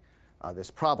geometry of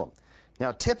this problem.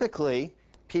 Now, typically,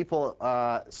 people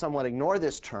somewhat ignore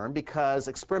this term because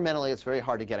experimentally it's very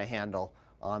hard to get a handle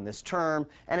on this term,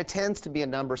 and it tends to be a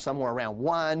number somewhere around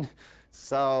 1.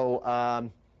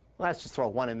 So let's just throw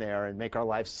 1 in there and make our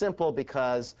life simple,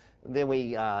 because then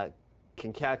we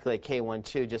can calculate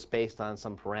K12 just based on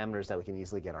some parameters that we can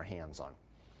easily get our hands on.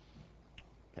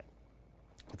 Okay.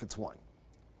 If it's 1.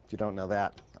 If you don't know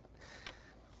that.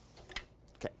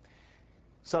 Okay.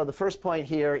 So the first point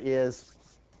here is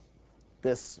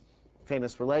this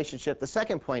famous relationship. The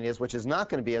second point is, which is not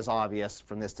going to be as obvious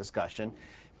from this discussion,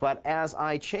 but as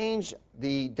I change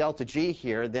the delta G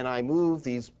here, then I move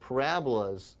these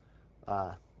parabolas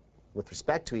with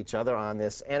respect to each other on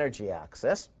this energy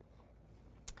axis.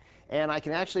 And I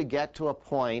can actually get to a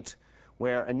point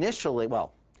where initially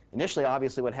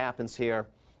obviously what happens here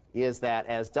is that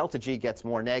as delta G gets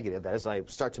more negative, as I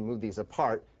start to move these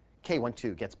apart,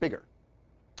 K12 gets bigger.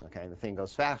 Okay, and the thing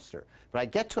goes faster. But I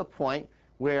get to a point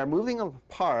where moving them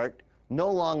apart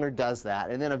no longer does that.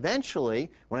 And then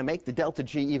eventually, when I make the delta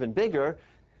G even bigger,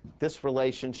 this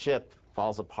relationship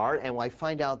falls apart, and I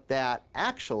find out that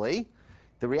actually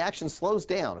the reaction slows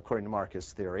down, according to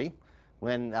Marcus' theory,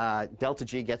 when delta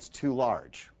G gets too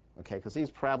large, okay, because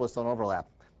these parabolas don't overlap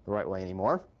the right way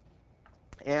anymore.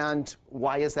 And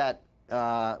why is that?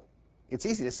 It's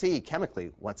easy to see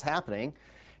chemically what's happening,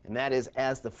 and that is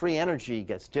as the free energy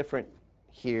gets different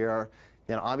here,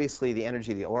 then obviously the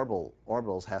energy of the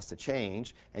orbitals has to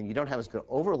change, and you don't have as good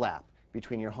overlap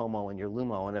between your HOMO and your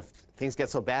LUMO. And if things get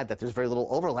so bad that there's very little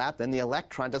overlap, then the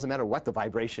electron, doesn't matter what the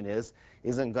vibration is,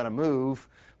 isn't going to move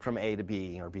from A to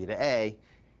B or B to A.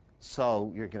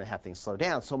 So you're going to have things slow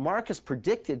down. So Marcus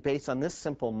predicted, based on this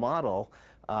simple model,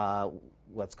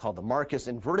 what's called the Marcus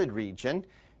inverted region.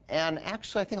 And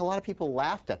actually, I think a lot of people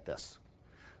laughed at this.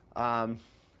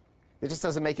 It just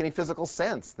doesn't make any physical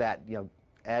sense that,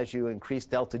 as you increase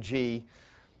delta G,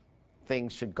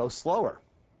 things should go slower.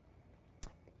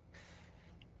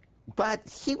 But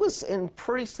he was in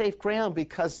pretty safe ground,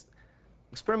 because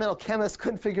experimental chemists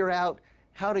couldn't figure out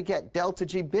how to get delta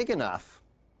G big enough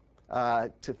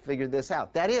to figure this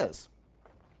out. That is,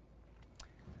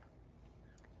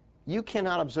 you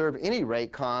cannot observe any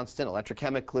rate constant,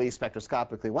 electrochemically,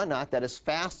 spectroscopically, whatnot, that is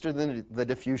faster than the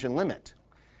diffusion limit.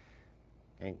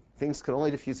 Okay? Things could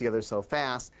only diffuse together so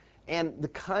fast. And the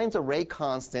kinds of rate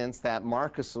constants that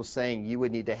Marcus was saying you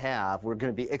would need to have were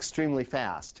going to be extremely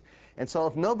fast. And so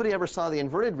if nobody ever saw the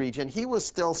inverted region, he was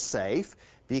still safe,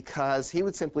 because he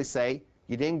would simply say,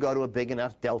 you didn't go to a big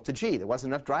enough delta G. There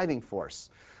wasn't enough driving force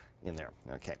in there.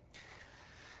 Okay.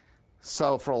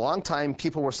 So for a long time,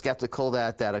 people were skeptical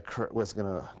that that was going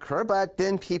to occur. But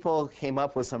then people came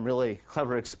up with some really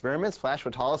clever experiments, flash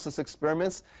photolysis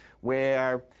experiments,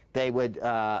 where they would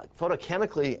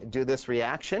photochemically do this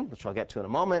reaction, which I'll get to in a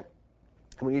moment.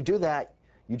 And when you do that,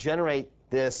 you generate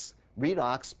this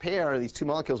redox pair, these two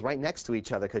molecules right next to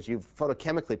each other, because you've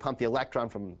photochemically pumped the electron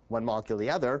from one molecule to the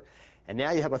other. And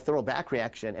now you have a thorough back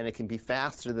reaction, and it can be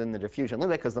faster than the diffusion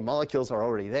limit, because the molecules are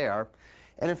already there.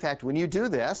 And in fact, when you do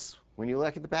this, when you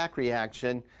look at the back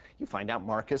reaction, you find out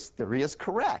Marcus' theory is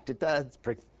correct. It does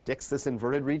predicts this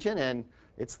inverted region, and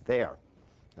it's there.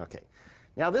 Okay.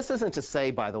 Now, this isn't to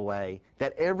say, by the way,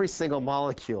 that every single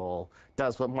molecule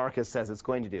does what Marcus says it's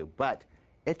going to do. But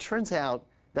it turns out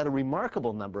that a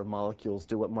remarkable number of molecules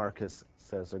do what Marcus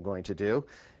says they're going to do.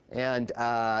 And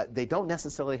they don't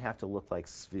necessarily have to look like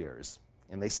spheres.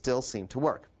 And they still seem to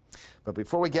work. But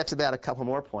before we get to that, a couple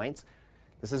more points.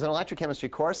 This is an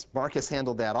electrochemistry course. Marcus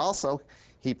handled that also.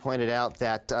 He pointed out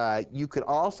that you could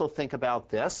also think about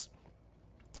this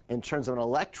in terms of an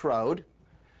electrode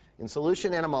in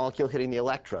solution and a molecule hitting the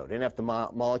electrode. And if the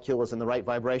molecule was in the right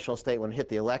vibrational state when it hit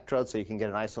the electrode, so you can get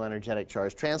an isoenergetic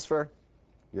charge transfer,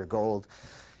 you're gold.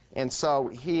 And so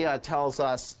he tells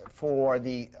us for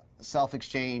the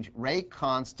self-exchange rate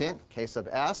constant, case of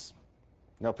S,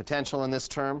 no potential in this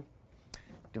term,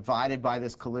 divided by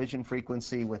this collision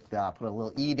frequency with, put a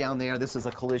little e down there. This is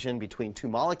a collision between two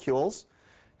molecules.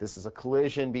 This is a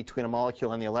collision between a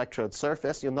molecule and the electrode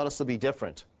surface. You'll notice they'll be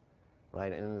different,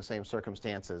 right, in the same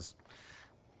circumstances.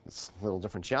 It's a little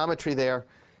different geometry there.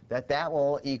 That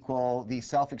will equal the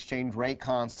self-exchange rate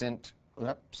constant,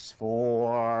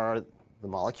 for the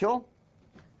molecule.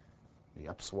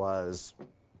 The was,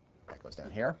 that goes down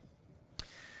here,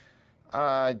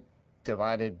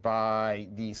 divided by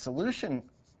the solution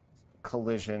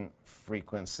collision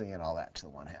frequency, and all that to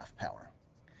the 1/2 power.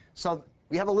 So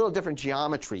we have a little different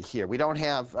geometry here. We don't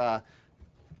have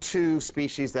two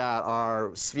species that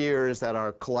are spheres that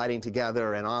are colliding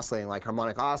together and oscillating like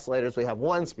harmonic oscillators. We have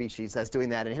one species that's doing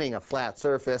that and hitting a flat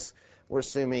surface. We're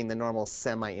assuming the normal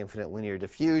semi-infinite linear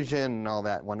diffusion and all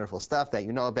that wonderful stuff that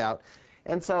you know about.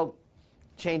 And so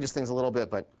changes things a little bit,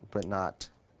 but not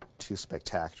too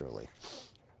spectacularly.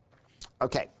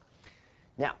 Okay.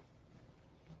 Now,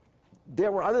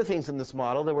 there were other things in this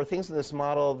model. There were things in this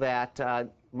model that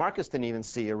Marcus didn't even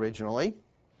see originally.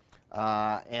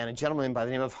 And a gentleman by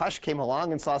the name of Hush came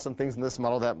along and saw some things in this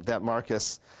model that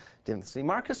Marcus didn't see.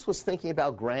 Marcus was thinking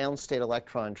about ground state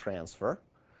electron transfer.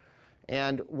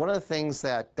 And one of the things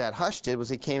that Hush did was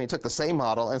he took the same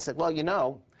model and said, well, you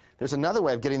know, there's another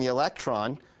way of getting the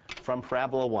electron from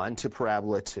parabola 1 to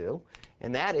parabola 2.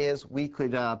 And that is we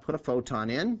could put a photon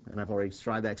in, and I've already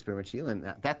described that experiment to you,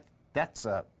 and that's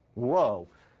a, whoa,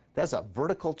 that's a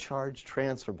vertical charge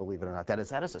transfer, believe it or not. That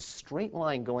is a straight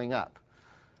line going up.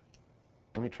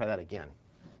 Let me try that again.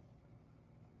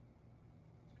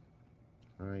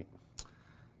 All right.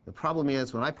 The problem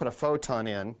is when I put a photon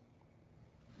in,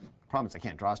 the problem is I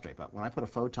can't draw straight, but when I put a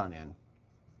photon in,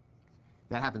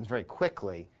 that happens very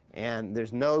quickly, and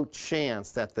there's no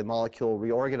chance that the molecule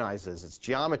reorganizes its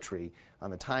geometry on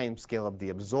the time scale of the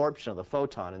absorption of the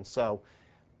photon, and so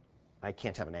I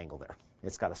can't have an angle there.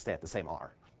 It's got to stay at the same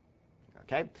R.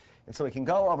 Okay? And so we can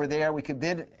go over there. We could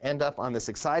then end up on this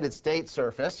excited state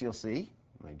surface, you'll see.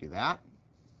 Let me do that.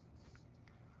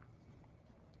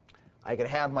 I could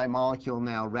have my molecule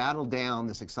now rattle down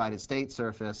this excited state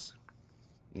surface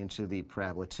into the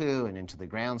parabola 2 and into the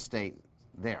ground state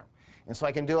there. And so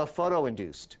I can do a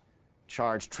photo-induced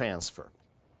charge transfer.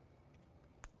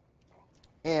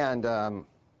 And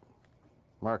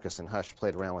Marcus and Hush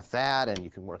played around with that, and you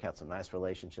can work out some nice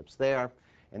relationships there.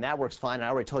 And that works fine. I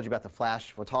already told you about the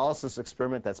flash photolysis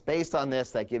experiment that's based on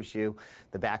this. That gives you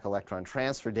the back electron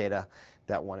transfer data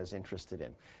that one is interested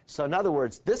in. So in other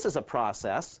words, this is a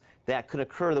process that could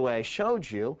occur the way I showed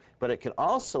you, but it could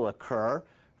also occur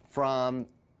from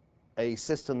a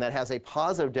system that has a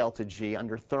positive delta G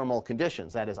under thermal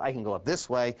conditions. That is, I can go up this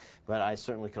way, but I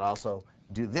certainly could also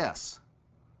do this.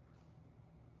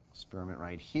 Experiment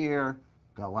right here,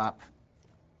 go up,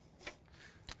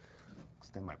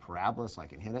 extend my parabola so I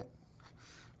can hit it,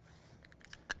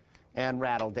 and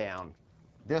rattle down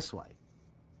this way.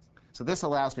 So this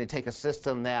allows me to take a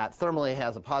system that thermally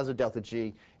has a positive delta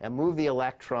G and move the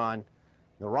electron in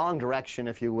the wrong direction,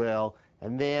 if you will,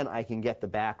 and then I can get the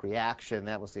back reaction.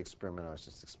 That was the experiment I was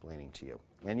just explaining to you.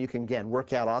 And you can, again,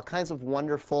 work out all kinds of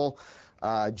wonderful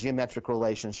geometric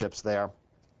relationships there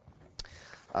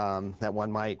that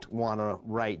one might want to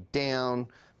write down.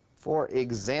 For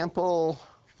example,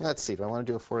 let's see, do I want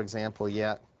to do a for example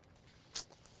yet?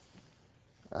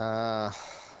 I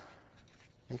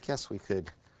guess we could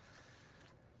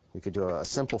do a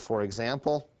simple for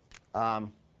example. So I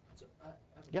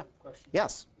have Yeah. a question.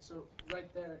 Yes. So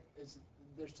right there, there's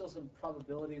still some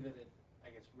probability that it, I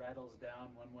guess, rattles down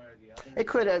one way or the other? It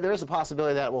could. There is a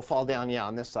possibility that it will fall down. Yeah,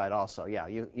 on this side also. Yeah,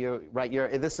 you're right. You're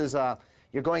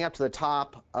going up to the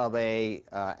top of a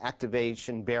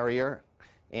activation barrier,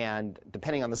 and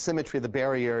depending on the symmetry of the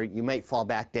barrier, you may fall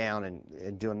back down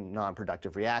and do a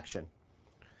non-productive reaction.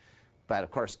 But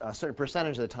of course, a certain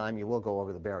percentage of the time, you will go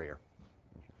over the barrier.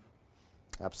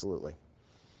 Absolutely.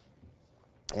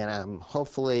 And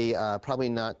hopefully, probably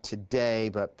not today,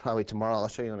 but probably tomorrow, I'll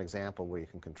show you an example where you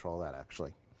can control that,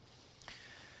 actually,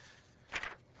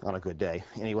 on a good day.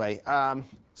 Anyway,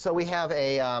 so we have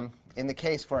a, in the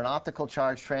case for an optical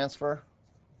charge transfer,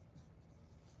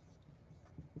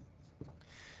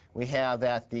 we have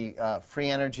that the free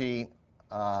energy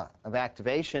of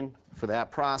activation for that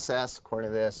process, according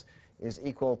to this, is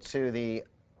equal to the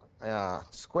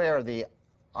square of the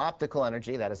optical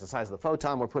energy, that is the size of the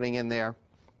photon we're putting in there,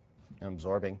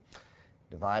 absorbing,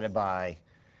 divided by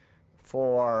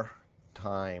 4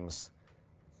 times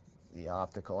the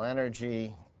optical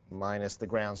energy minus the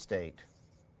ground state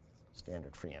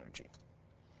standard free energy.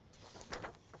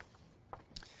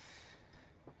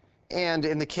 And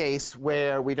in the case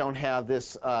where we don't have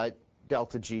this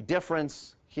delta G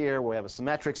difference here, we have a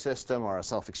symmetric system or a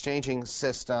self-exchanging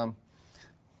system,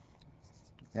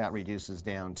 that reduces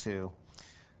down to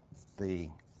the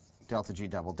delta G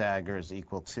double dagger is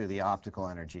equal to the optical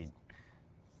energy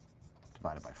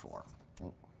divided by 4.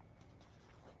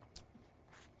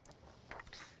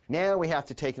 Now we have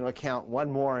to take into account one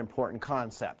more important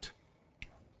concept.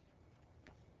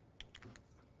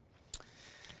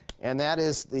 And that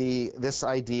is this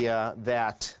idea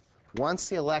that once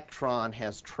the electron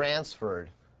has transferred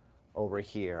over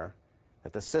here,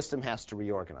 that the system has to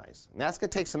reorganize. And that's going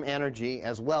to take some energy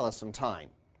as well as some time.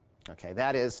 Okay,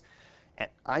 that is,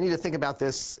 I need to think about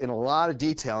this in a lot of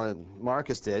detail, and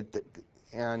Marcus did,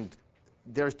 and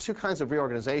there's 2 kinds of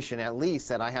reorganization, at least,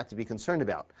 that I have to be concerned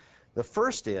about. The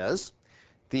first is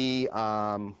the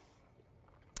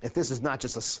if this is not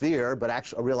just a sphere, but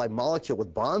actually a real life molecule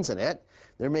with bonds in it,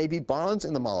 there may be bonds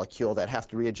in the molecule that have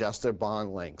to readjust their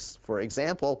bond lengths. For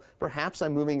example, perhaps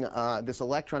I'm moving this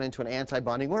electron into an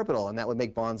anti-bonding orbital, and that would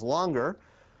make bonds longer.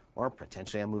 Or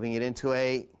potentially I'm moving it into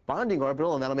a bonding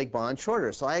orbital, and that'll make bonds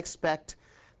shorter. So I expect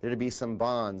there to be some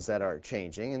bonds that are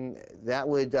changing, and that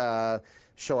would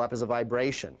show up as a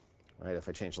vibration, right, if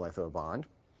I change the length of a bond.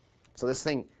 So this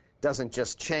thing doesn't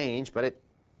just change, but it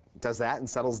does that and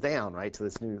settles down, right, to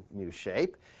this new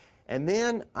shape. And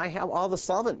then I have all the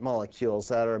solvent molecules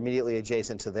that are immediately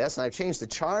adjacent to this, and I've changed the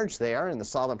charge there, and the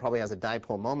solvent probably has a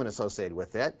dipole moment associated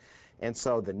with it. And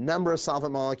so the number of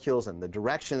solvent molecules and the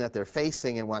direction that they're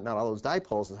facing and whatnot, all those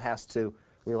dipoles, has to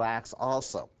relax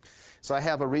also. So I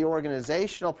have a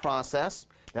reorganizational process.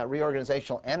 That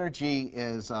reorganizational energy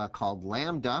is called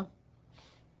lambda.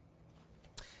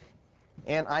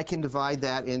 And I can divide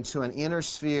that into an inner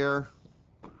sphere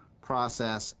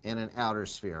process and an outer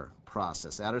sphere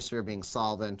process. Outer sphere being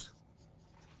solvent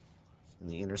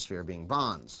and the inner sphere being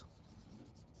bonds.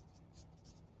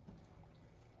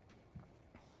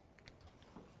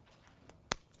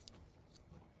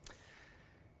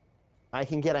 I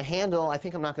can get a handle, I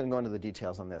think I'm not going to go into the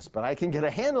details on this, but I can get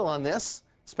a handle on this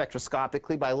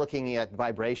spectroscopically by looking at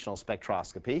vibrational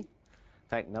spectroscopy. In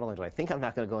fact, not only do I think I'm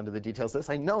not going to go into the details of this,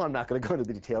 I know I'm not going to go into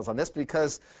the details on this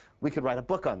because we could write a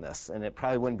book on this, and it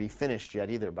probably wouldn't be finished yet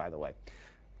either, by the way.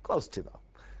 Close to, though.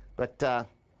 But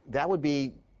that would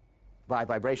be by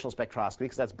vibrational spectroscopy,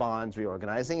 because that's bonds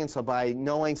reorganizing. And so by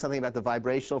knowing something about the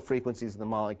vibrational frequencies of the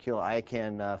molecule, I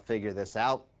can figure this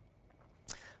out.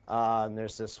 And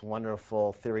there's this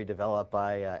wonderful theory developed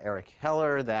by Eric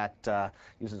Heller that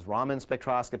uses Raman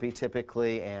spectroscopy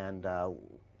typically, and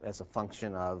as a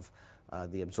function of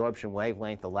the absorption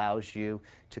wavelength allows you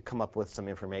to come up with some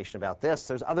information about this.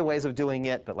 There's other ways of doing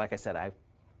it, but like I said, I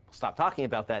stop talking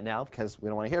about that now because we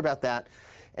don't want to hear about that.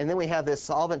 And then we have this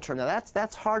solvent term. Now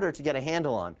that's harder to get a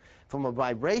handle on. From a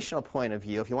vibrational point of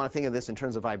view, if you want to think of this in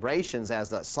terms of vibrations as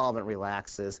the solvent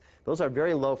relaxes, those are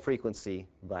very low frequency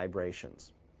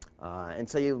vibrations. And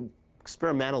so you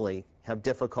experimentally have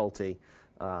difficulty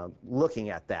looking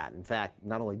at that. In fact,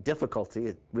 not only difficulty,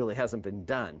 it really hasn't been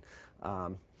done.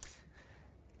 A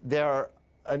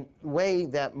way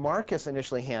that Marcus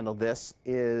initially handled this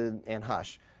is, and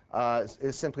Hush,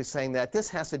 is simply saying that this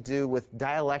has to do with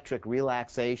dielectric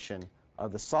relaxation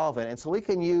of the solvent. And so we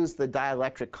can use the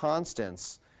dielectric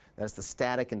constants, that's the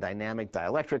static and dynamic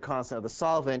dielectric constant of the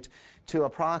solvent, to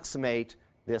approximate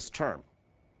this term.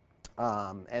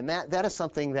 And that is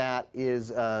something that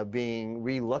is being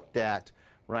re-looked at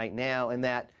right now, and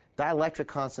that dielectric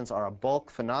constants are a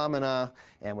bulk phenomena,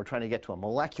 and we're trying to get to a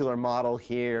molecular model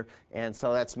here, and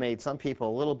so that's made some people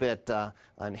a little bit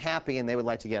unhappy, and they would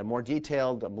like to get a more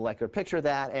detailed molecular picture of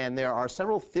that. And there are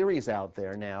several theories out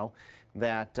there now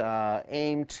that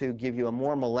aim to give you a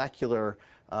more molecular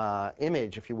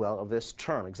image, if you will, of this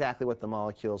term, exactly what the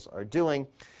molecules are doing.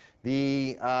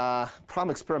 The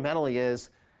problem experimentally is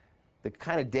the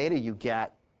kind of data you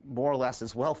get more or less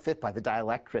is well fit by the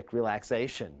dielectric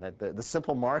relaxation. That the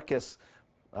simple Marcus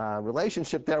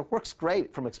relationship there works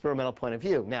great from an experimental point of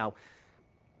view. Now,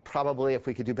 probably if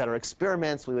we could do better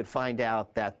experiments, we would find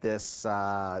out that this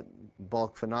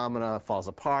bulk phenomena falls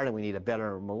apart and we need a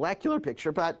better molecular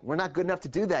picture, but we're not good enough to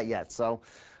do that yet. So,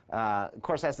 of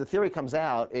course, as the theory comes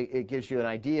out, it gives you an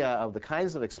idea of the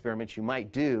kinds of experiments you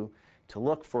might do to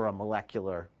look for a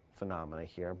molecular phenomena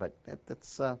here, but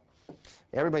that's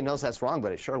everybody knows that's wrong,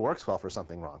 but it sure works well for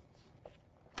something wrong.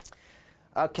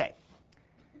 Okay.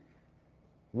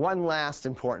 One last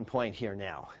important point here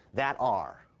now. That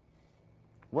R.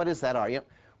 What is that R? You know,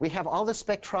 we have all this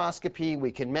spectroscopy.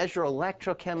 We can measure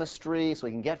electrochemistry, so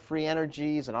we can get free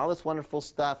energies and all this wonderful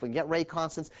stuff. We can get ray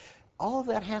constants. All of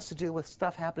that has to do with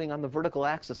stuff happening on the vertical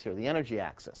axis here, the energy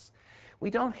axis. We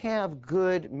don't have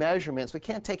good measurements. We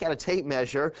can't take out a tape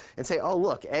measure and say, oh,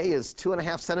 look, A is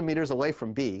 2.5 centimeters away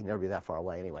from B. Never be that far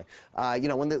away anyway. You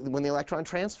know, when the electron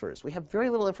transfers. We have very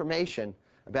little information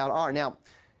about R. Now,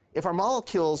 if our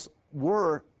molecules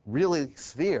were really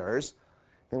spheres,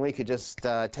 then we could just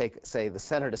take, say, the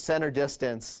center-to-center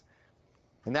distance,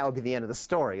 and that would be the end of the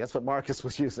story. That's what Marcus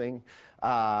was using.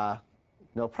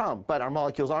 No problem. But our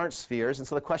molecules aren't spheres, and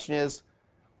so the question is,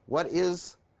 what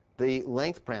is the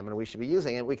length parameter we should be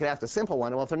using? And we could ask a simple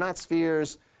one. Well, if they're not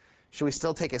spheres, should we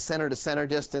still take a center-to-center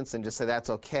distance and just say that's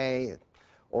okay?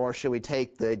 Or should we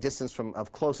take the distance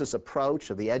of closest approach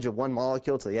of the edge of one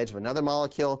molecule to the edge of another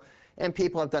molecule? And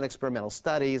people have done experimental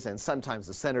studies, and sometimes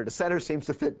the center-to-center seems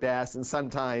to fit best, and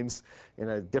sometimes in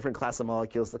a different class of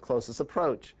molecules, the closest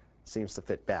approach seems to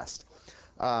fit best.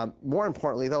 More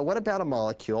importantly, though, what about a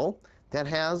molecule that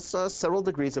has several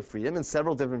degrees of freedom and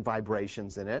several different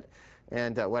vibrations in it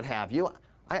and what have you.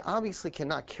 I obviously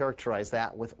cannot characterize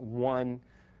that with one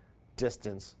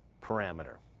distance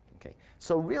parameter. Okay,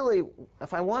 so really,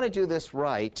 if I want to do this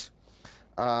right,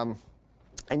 I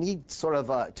need sort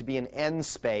of to be an n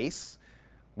space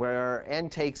where n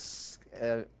takes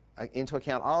into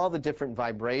account all the different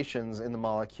vibrations in the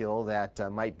molecule that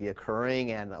might be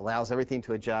occurring and allows everything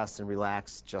to adjust and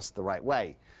relax just the right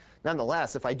way.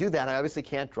 Nonetheless, if I do that, I obviously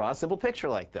can't draw a simple picture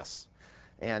like this.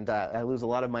 And I lose a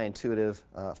lot of my intuitive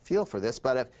feel for this.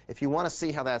 But if you want to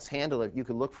see how that's handled, you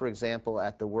could look, for example,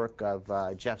 at the work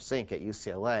of Jeff Zink at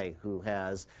UCLA, who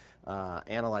has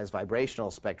analyzed vibrational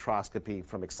spectroscopy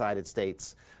from excited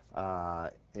states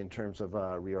in terms of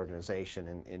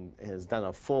reorganization, and has done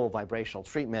a full vibrational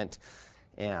treatment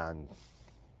and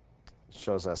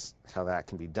shows us how that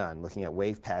can be done, looking at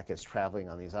wave packets traveling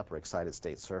on these upper excited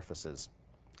state surfaces.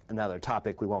 Another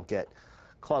topic we won't get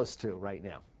close to right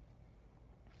now.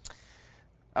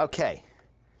 Okay,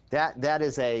 that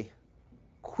is a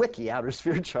quickie outer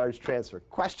sphere charge transfer.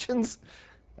 Questions?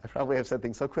 I probably have said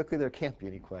things so quickly there can't be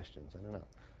any questions. I don't know.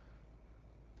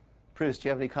 Bruce, do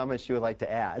you have any comments you would like to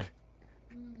add?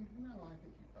 No, I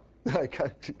think you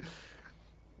covered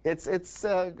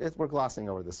it. We're glossing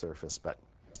over the surface, but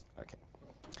okay.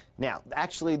 Now,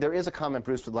 actually, there is a comment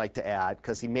Bruce would like to add,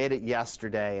 because he made it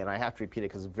yesterday, and I have to repeat it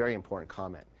because it's a very important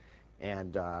comment.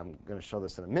 And I'm going to show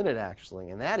this in a minute, actually.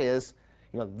 And that is,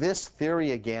 this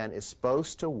theory, again, is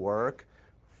supposed to work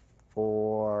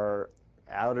for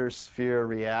outer sphere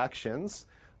reactions,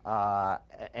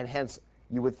 and hence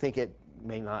you would think it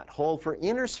may not hold for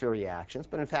inner sphere reactions,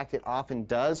 but in fact it often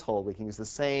does hold. We can use the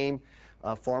same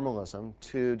formalism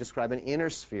to describe an inner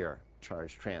sphere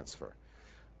charge transfer.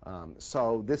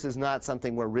 So this is not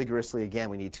something where rigorously, again,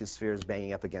 we need two spheres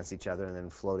banging up against each other and then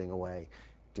floating away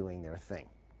doing their thing.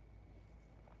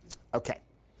 Okay.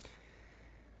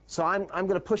 So I'm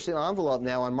going to push the envelope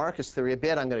now on Marcus theory a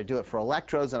bit. I'm going to do it for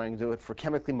electrodes, and I'm going to do it for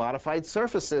chemically modified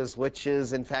surfaces, which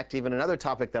is, in fact, even another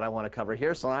topic that I want to cover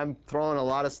here. So I'm throwing a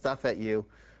lot of stuff at you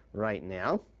right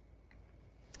now.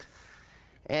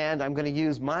 And I'm going to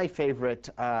use my favorite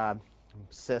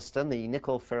system, the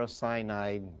nickel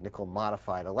ferrocyanide nickel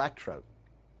modified electrode.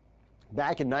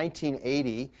 Back in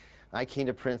 1980, I came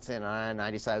to Princeton, and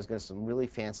I decided I was going to do some really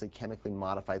fancy chemically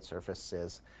modified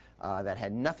surfaces that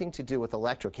had nothing to do with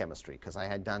electrochemistry, because I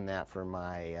had done that for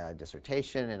my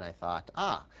dissertation, and I thought,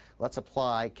 let's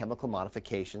apply chemical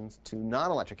modifications to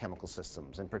non-electrochemical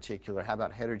systems. In particular, how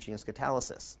about heterogeneous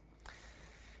catalysis?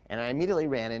 And I immediately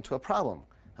ran into a problem.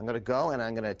 I'm going to go and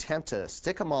I'm going to attempt to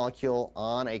stick a molecule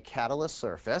on a catalyst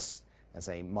surface as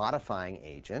a modifying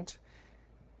agent.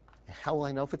 How will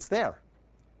I know if it's there?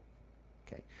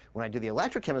 Okay. When I do the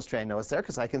electrochemistry, I know it's there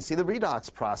because I can see the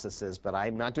redox processes, but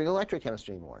I'm not doing electrochemistry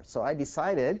anymore. So I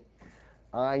decided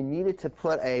I needed to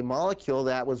put a molecule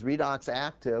that was redox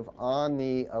active on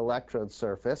the electrode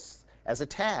surface as a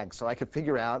tag so I could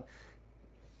figure out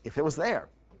if it was there.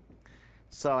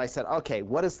 So I said, okay,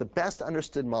 what is the best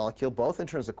understood molecule, both in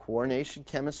terms of coordination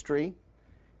chemistry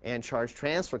and charge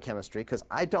transfer chemistry, because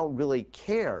I don't really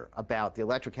care about the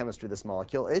electrochemistry of this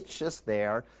molecule. It's just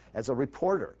there as a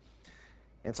reporter.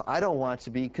 And so I don't want to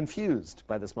be confused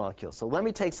by this molecule. So let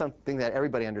me take something that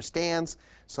everybody understands.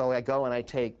 So I go and I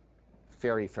take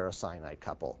ferrocyanide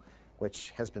couple,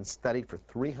 which has been studied for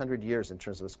 300 years in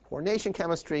terms of its coordination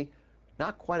chemistry.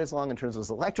 Not quite as long in terms of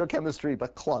its electrochemistry,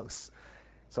 but close.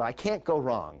 So I can't go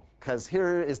wrong, because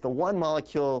here is the one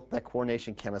molecule that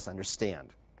coordination chemists understand.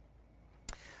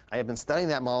 I have been studying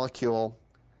that molecule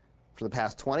for the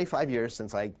past 25 years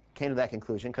since I came to that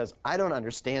conclusion, because I don't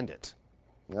understand it.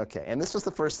 Okay, and this was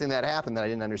the first thing that happened that I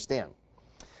didn't understand.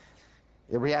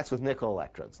 It reacts with nickel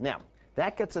electrodes. Now,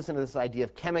 that gets us into this idea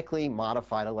of chemically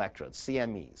modified electrodes,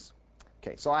 CMEs.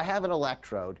 Okay, so I have an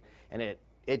electrode, and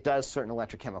it does certain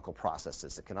electrochemical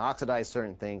processes. It can oxidize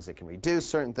certain things. It can reduce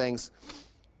certain things.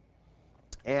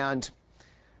 And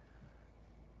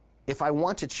if I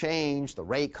want to change the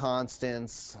rate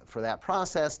constants for that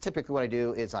process, typically what I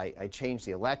do is I change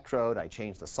the electrode, I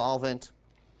change the solvent.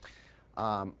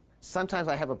 Sometimes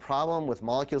I have a problem with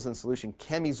molecules in solution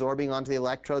chemisorbing onto the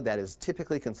electrode. That is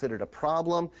typically considered a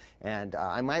problem, and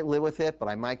I might live with it, but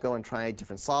I might go and try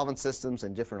different solvent systems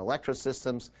and different electrode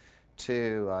systems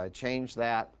to change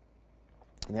that.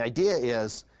 And the idea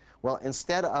is, well,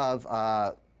 instead of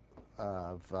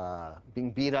being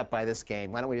beat up by this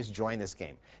game, why don't we just join this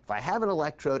game? If I have an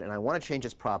electrode and I want to change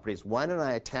its properties, why don't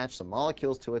I attach some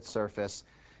molecules to its surface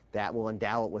that will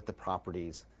endow it with the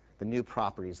properties, the new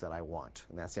properties that I want?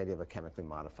 And that's the idea of a chemically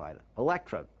modified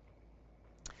electrode.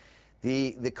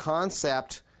 The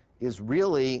concept is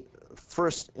really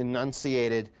first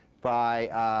enunciated by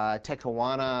Ted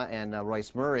Kawana and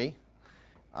Royce Murray,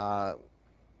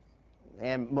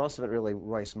 and most of it really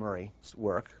Royce Murray's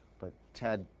work, but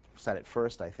Ted said it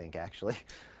first, I think, actually.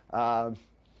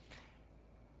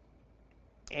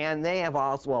 And they have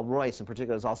also, well, Royce in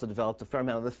particular has also developed a fair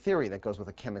amount of the theory that goes with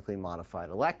a chemically modified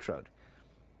electrode.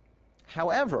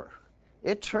 However,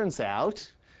 it turns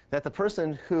out that the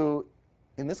person who,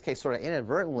 in this case, sort of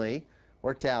inadvertently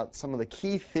worked out some of the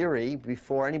key theory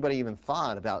before anybody even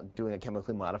thought about doing a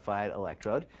chemically modified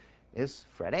electrode is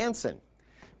Fred Anson.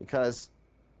 Because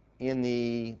in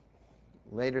the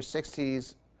later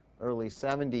 60s, early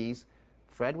 70s,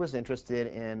 Fred was interested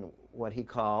in what he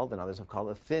called, and others have called,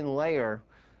 a thin layer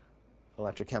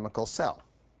electrochemical cell,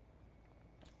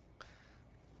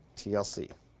 TLC.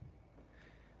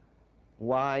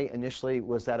 Why initially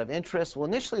was that of interest? Well,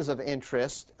 initially it was of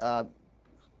interest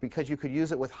because you could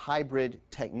use it with hybrid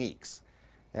techniques.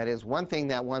 That is, one thing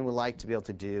that one would like to be able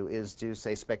to do is do,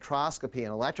 say, spectroscopy and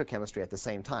electrochemistry at the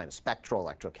same time, spectral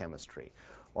electrochemistry,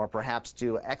 or perhaps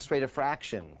do X-ray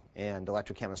diffraction and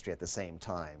electrochemistry at the same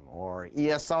time, or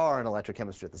ESR and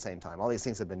electrochemistry at the same time. All these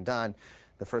things have been done.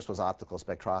 The first was optical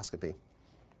spectroscopy.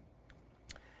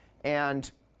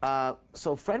 And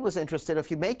so Fred was interested, if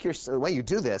you make the way you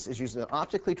do this is use an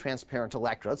optically transparent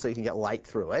electrode, so you can get light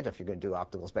through it if you're going to do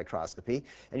optical spectroscopy,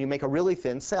 and you make a really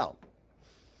thin cell.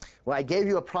 Well, I gave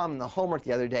you a problem in the homework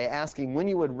the other day asking when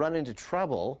you would run into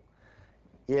trouble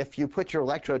if you put your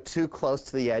electrode too close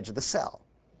to the edge of the cell.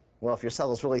 Well, if your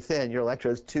cell is really thin, your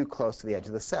electrode is too close to the edge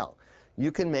of the cell.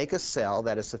 You can make a cell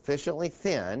that is sufficiently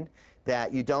thin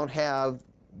that you don't have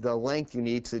the length you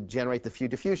need to generate the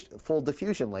full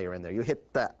diffusion layer in there. You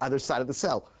hit the other side of the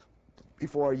cell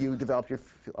before you develop your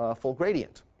full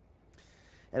gradient.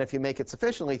 And if you make it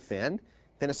sufficiently thin,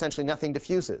 then essentially nothing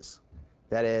diffuses.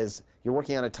 That is, you're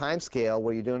working on a time scale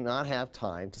where you do not have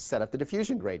time to set up the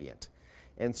diffusion gradient.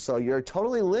 And so you're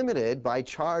totally limited by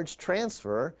charge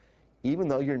transfer, even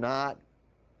though you're not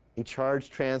a charge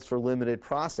transfer limited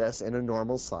process in a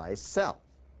normal sized cell.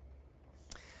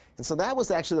 And so that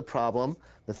was actually the problem,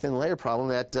 the thin layer problem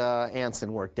that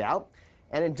Anson worked out.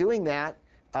 And in doing that,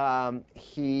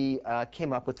 he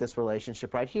came up with this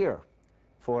relationship right here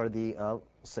for the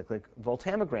cyclic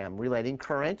voltammogram, relating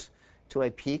current to a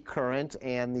peak current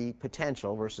and the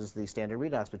potential versus the standard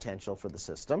redox potential for the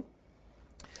system,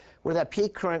 where that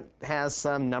peak current has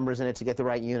some numbers in it to get the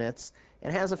right units,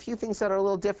 and has a few things that are a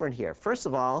little different here. First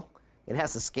of all, it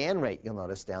has the scan rate, you'll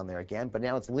notice down there again, but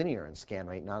now it's linear in scan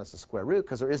rate, not as a square root,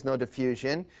 because there is no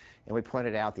diffusion. And we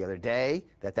pointed out the other day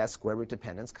that that square root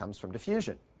dependence comes from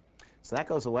diffusion. So that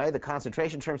goes away. The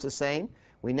concentration term's the same.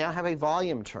 We now have a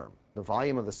volume term. The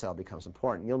volume of the cell becomes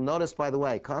important. You'll notice, by the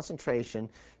way, concentration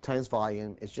times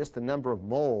volume is just the number of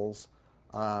moles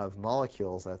of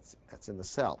molecules that's in the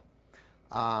cell.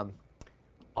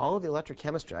 All of the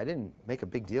electrochemistry, I didn't make a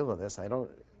big deal of this,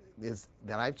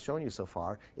 that I've shown you so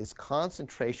far, is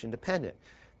concentration dependent.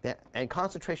 And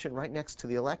concentration right next to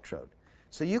the electrode.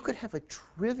 So you could have a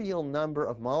trivial number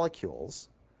of molecules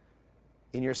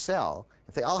in your cell.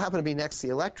 If they all happen to be next to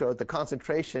the electrode, the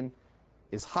concentration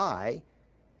is high,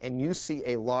 and you see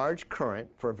a large current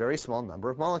for a very small number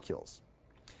of molecules.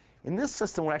 In this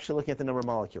system, we're actually looking at the number of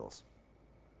molecules.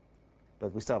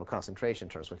 But we still have a concentration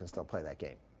term, so we can still play that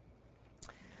game.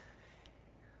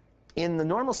 In the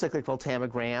normal cyclic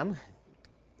voltammogram,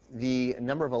 the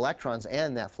number of electrons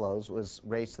and net flows was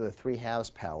raised to the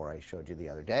 3/2 power I showed you the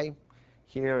other day.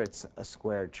 Here it's a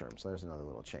squared term, so there's another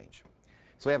little change.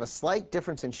 So we have a slight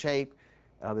difference in shape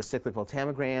of the cyclic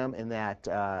voltammogram in that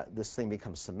this thing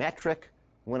becomes symmetric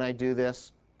when I do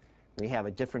this. We have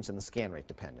a difference in the scan rate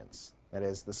dependence. That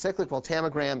is, the cyclic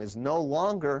voltammogram is no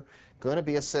longer going to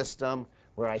be a system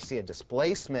where I see a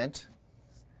displacement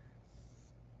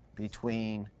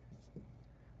between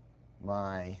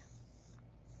my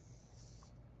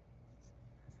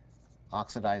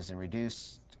oxidized and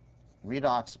reduced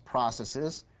redox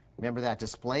processes. Remember that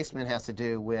displacement has to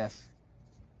do with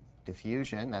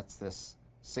diffusion. That's this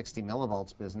 60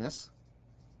 millivolts business.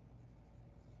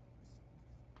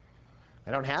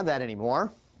 I don't have that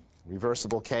anymore.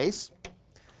 Reversible case.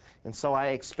 And so I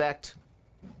expect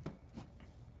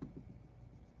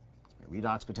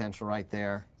redox potential right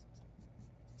there,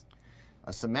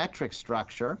 a symmetric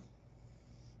structure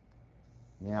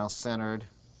now centered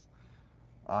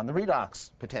on the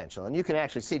redox potential. And you can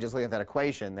actually see, just looking at that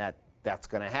equation, that that's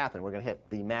going to happen. We're going to hit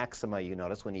the maxima, you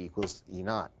notice, when E equals E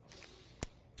naught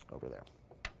over there.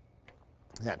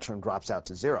 That term drops out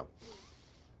to 0.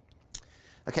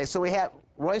 Okay, so we have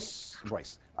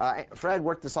Fred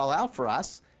worked this all out for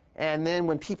us. And then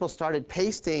when people started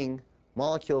pasting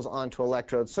molecules onto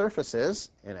electrode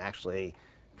surfaces, and actually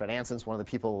Fred Anson's one of the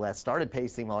people that started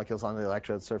pasting molecules onto the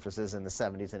electrode surfaces in the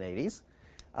 70s and 80s.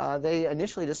 They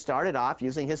initially just started off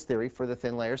using his theory for the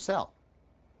thin layer cell.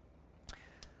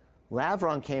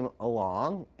 Lavron came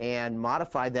along and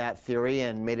modified that theory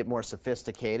and made it more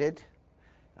sophisticated.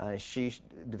 She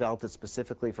developed it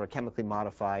specifically for a chemically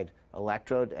modified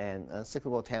electrode and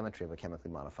cyclical voltammetry of a chemically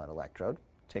modified electrode.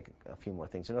 Take a few more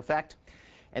things into effect.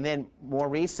 And then more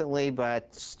recently,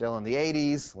 but still in the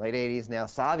 80s, late 80s, now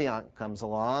Savient comes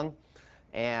along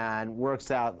and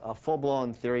works out a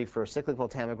full-blown theory for cyclic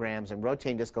voltammograms and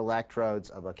rotating disk electrodes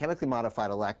of a chemically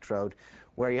modified electrode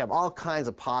where you have all kinds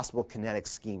of possible kinetic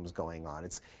schemes going on.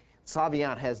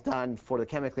 Savient has done for the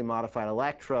chemically modified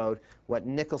electrode what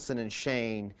Nicholson and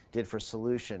Shane did for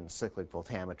solution cyclic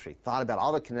voltammetry. Thought about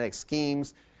all the kinetic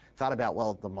schemes, thought about,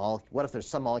 well, what if there's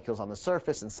some molecules on the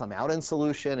surface and some out in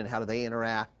solution, and how do they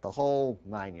interact? The whole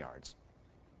 9 yards.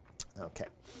 Okay.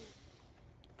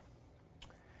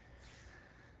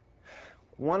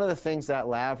 One of the things that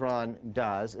Lavron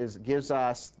does is gives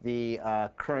us the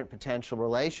current potential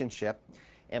relationship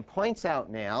and points out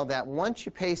now that once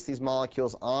you paste these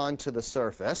molecules onto the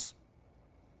surface,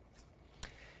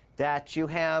 that you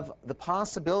have the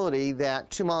possibility that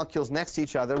two molecules next to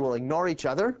each other will ignore each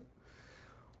other,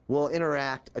 will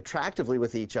interact attractively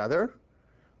with each other,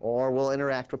 or will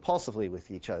interact repulsively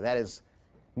with each other. That is,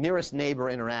 nearest neighbor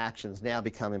interactions now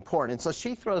become important. And so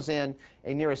she throws in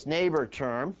a nearest neighbor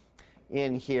term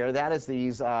in here. That is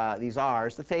these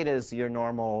R's. The theta is your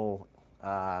normal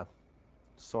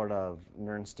sort of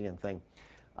Nernstian thing.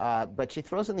 But she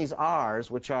throws in these R's,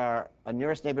 which are a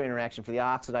nearest neighbor interaction for the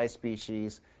oxidized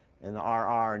species, and the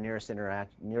RR,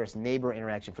 nearest neighbor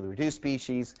interaction for the reduced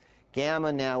species.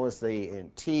 Gamma now is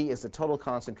T is the total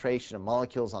concentration of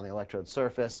molecules on the electrode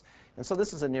surface. And so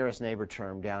this is a nearest neighbor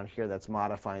term down here that's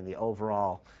modifying the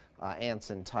overall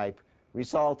Anson type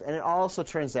result. And it also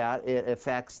turns out it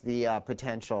affects the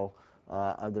potential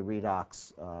of the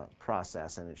redox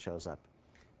process, and it shows up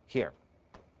here.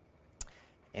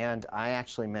 And I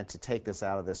actually meant to take this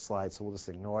out of this slide, so we'll just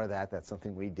ignore that. That's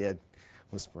something we did.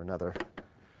 This for another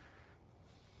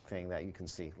thing that you can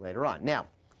see later on. Now,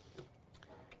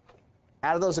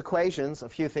 out of those equations, a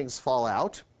few things fall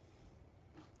out.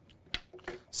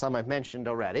 Some I've mentioned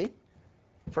already.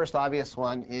 First obvious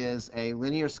one is a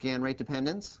linear scan rate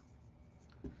dependence.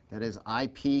 That is, I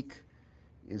peak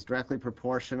is directly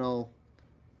proportional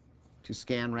to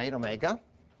scan rate omega.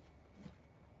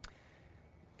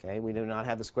 Okay, we do not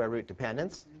have the square root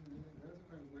dependence.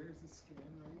 Where's the scan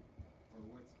rate? Or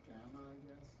what's gamma,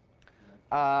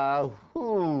 I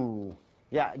guess?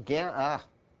 Yeah, gamma.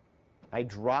 I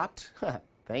dropped,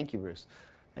 thank you, Bruce.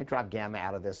 I dropped gamma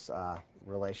out of this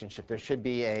relationship. There should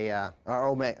be a, or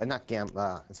omega, not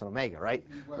gamma, it's an omega, right?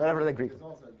 Well, whatever the Greek. There's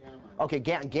also gamma. Okay,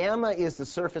 gamma is the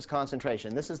surface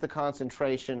concentration. This is the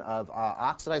concentration of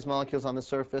oxidized molecules on the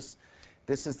surface.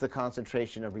 This is the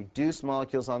concentration of reduced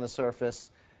molecules on the surface.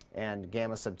 And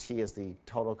gamma sub T is the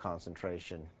total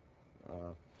concentration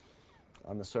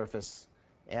on the surface.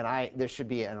 And there should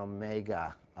be an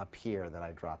omega up here that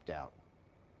I dropped out.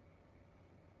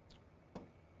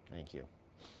 Thank you.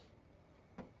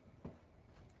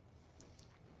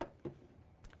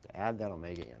 To add that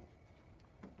omega in.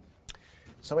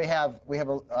 So we have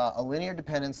a linear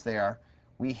dependence there.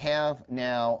 We have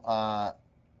now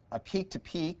a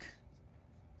peak-to-peak,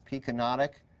 peak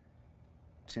canonic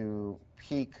to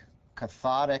peak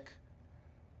cathodic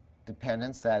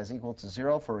dependence that is equal to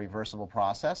 0 for a reversible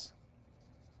process.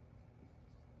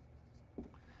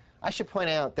 I should point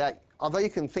out that although you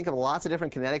can think of lots of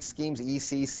different kinetic schemes,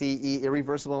 EC, CE,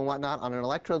 irreversible and whatnot, on an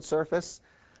electrode surface,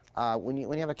 when you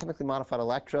have a chemically modified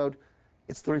electrode,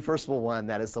 it's the reversible one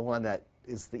that is the one that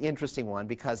is the interesting one,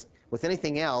 because with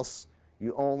anything else,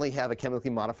 you only have a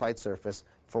chemically modified surface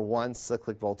for one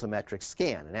cyclic voltammetric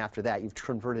scan. And after that, you've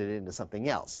converted it into something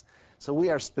else. So we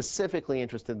are specifically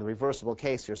interested in the reversible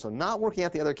case here. So not working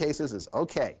out the other cases is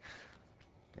OK.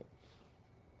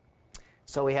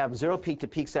 So we have 0 peak to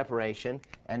peak separation.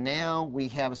 And now we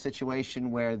have a situation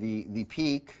where the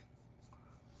peak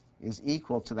is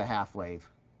equal to the half-wave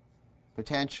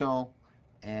potential.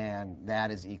 And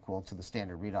that is equal to the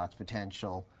standard redox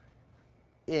potential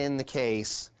in the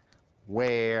case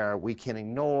where we can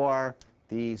ignore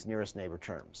these nearest neighbor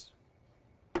terms.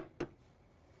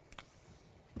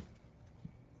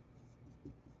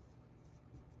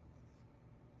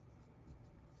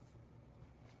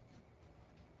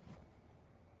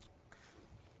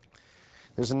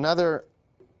 There's another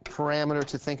parameter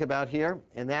to think about here,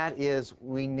 and that is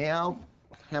we now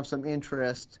have some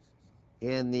interest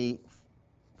in the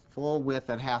full width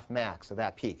at half max of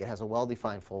that peak. It has a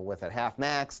well-defined full width at half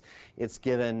max. It's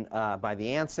given by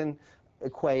the Anson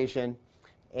equation,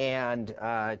 and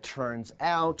it turns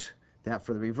out that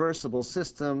for the reversible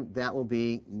system, that will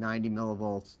be 90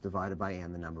 millivolts divided by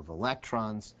n, the number of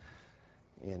electrons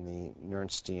in the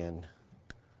Nernstian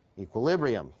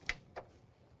equilibrium.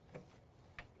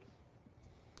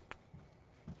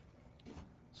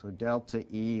 So delta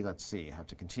E, let's see, I have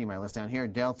to continue my list down here.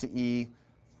 Delta E,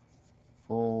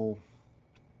 full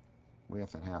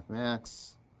width at half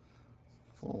max,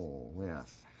 full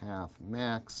width half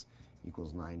max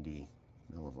equals 90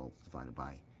 millivolts divided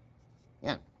by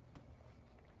n.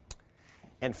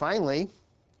 And finally,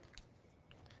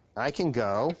 I can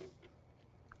go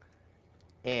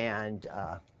and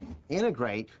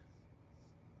integrate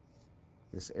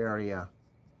this area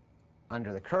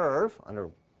under the curve,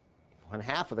 under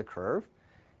 1/2 of the curve,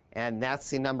 and that's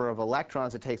the number of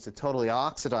electrons it takes to totally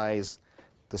oxidize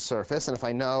the surface. And if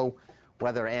I know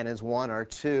whether n is 1 or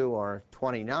 2 or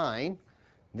 29,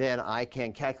 then I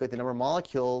can calculate the number of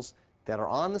molecules that are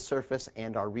on the surface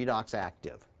and are redox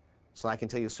active. So I can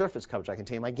tell you surface coverage. I can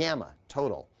tell you my gamma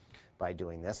total by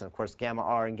doing this. And of course, gamma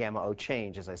R and gamma O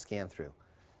change as I scan through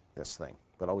this thing,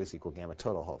 but always equal gamma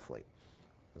total, hopefully.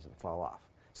 Doesn't fall off.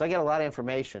 So I get a lot of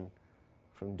information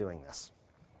from doing this.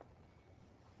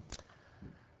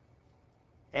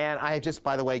 And I have just,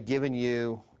 by the way, given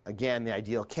you, again, the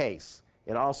ideal case.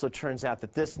 It also turns out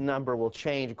that this number will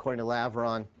change, according to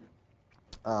Lavron,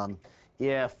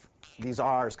 if these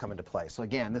R's come into play. So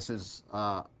again, this is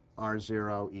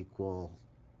R0 equal,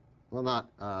 well, not,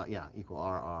 yeah, equal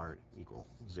RR equal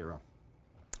 0.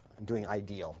 I'm doing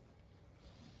ideal.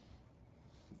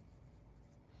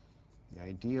 The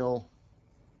ideal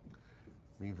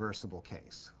reversible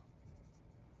case.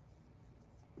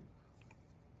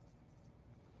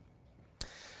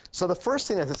 So the first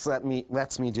thing that this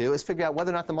lets me do is figure out whether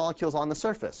or not the molecule is on the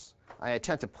surface. I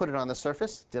attempt to put it on the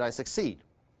surface. Did I succeed?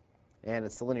 And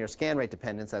it's the linear scan rate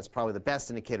dependence. That's probably the best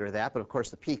indicator of that. But of course,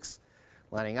 the peaks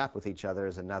lining up with each other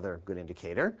is another good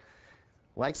indicator.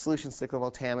 Like solution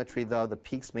cyclovoltammetry, though, the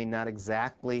peaks may not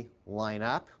exactly line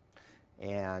up.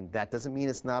 And that doesn't mean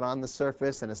it's not on the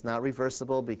surface and it's not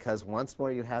reversible, because once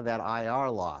more you have that IR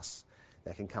loss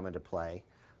that can come into play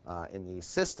in these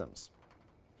systems.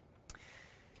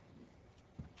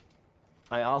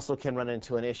 I also can run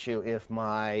into an issue if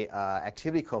my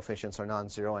activity coefficients are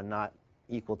non-zero and not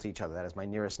equal to each other. That is my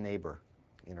nearest neighbor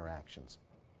interactions.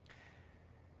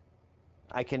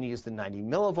 I can use the 90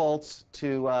 millivolts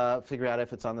to figure out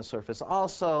if it's on the surface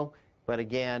also. But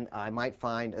again, I might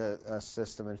find a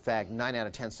system, in fact, 9 out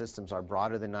of 10 systems are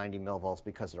broader than 90 millivolts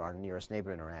because there are nearest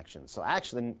neighbor interactions. So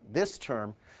actually, this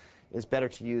term is better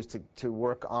to use to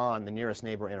work on the nearest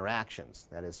neighbor interactions.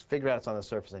 That is, figure out it's on the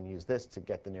surface and use this to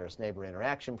get the nearest neighbor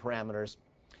interaction parameters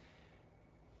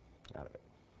out of it.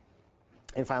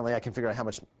 And finally, I can figure out how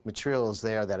much material is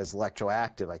there that is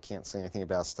electroactive. I can't say anything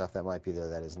about stuff that might be there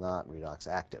that is not redox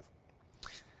active.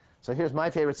 So here's my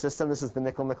favorite system. This is the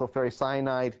nickel-nickel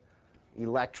ferricyanide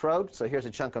electrode. So here's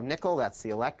a chunk of nickel. That's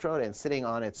the electrode. And sitting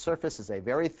on its surface is a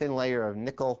very thin layer of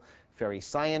nickel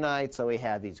ferricyanide. So we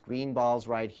have these green balls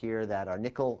right here that are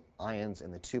nickel ions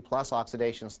in the 2+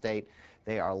 oxidation state.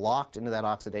 They are locked into that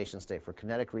oxidation state for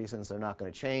kinetic reasons. They're not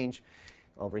going to change.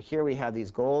 Over here we have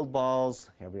these gold balls.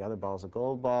 Every other ball is a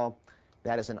gold ball.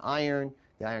 That is an iron.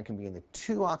 The iron can be in the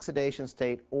 2 oxidation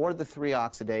state or the 3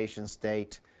 oxidation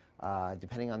state,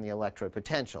 depending on the electrode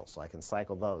potential. So I can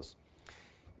cycle those.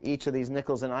 Each of these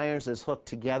nickels and irons is hooked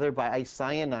together by a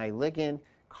cyanide ligand.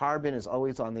 Carbon is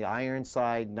always on the iron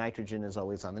side. Nitrogen is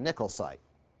always on the nickel side.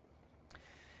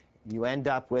 You end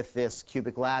up with this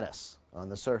cubic lattice on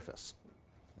the surface.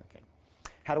 Okay.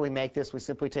 How do we make this? We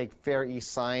simply take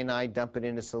ferricyanide, dump it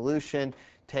into solution,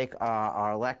 take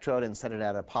our electrode and set it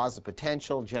at a positive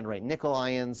potential, generate nickel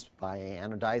ions by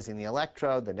anodizing the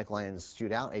electrode. The nickel ions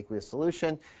shoot out aqueous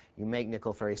solution. You make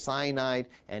nickel ferricyanide,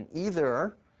 and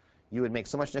either you would make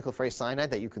so much nickel ferricyanide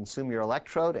that you consume your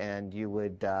electrode and you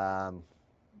would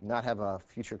not have a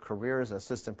future career as an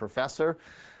assistant professor,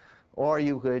 or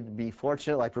you would be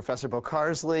fortunate like Professor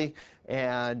Bocarsley,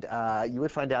 and you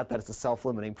would find out that it's a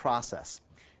self-limiting process.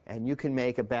 And you can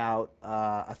make about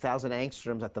 1,000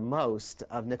 angstroms at the most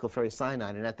of nickel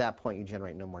ferricyanide, and at that point you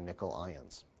generate no more nickel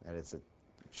ions. That is, it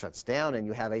shuts down and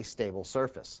you have a stable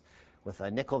surface with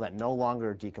a nickel that no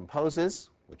longer decomposes,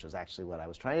 which is actually what I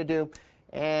was trying to do,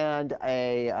 and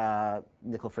a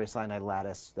nickel ferricyanide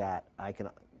lattice that I can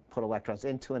put electrons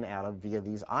into and out of via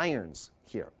these irons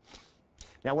here.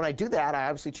 Now when I do that, I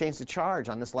obviously change the charge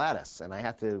on this lattice, and I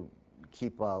have to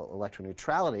keep electron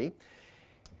neutrality.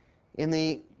 In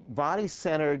the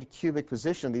body-centered cubic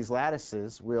position of these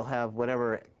lattices, we'll have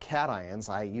whatever cations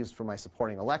I used for my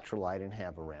supporting electrolyte and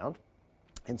have around.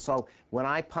 And so when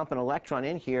I pump an electron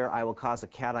in here, I will cause a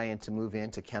cation to move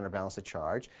in to counterbalance the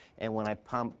charge. And when I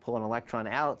pull an electron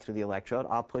out through the electrode,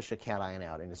 I'll push a cation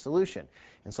out into solution.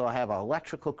 And so I have an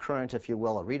electrical current, if you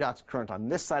will, a redox current on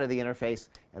this side of the interface,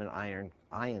 and an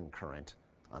ion current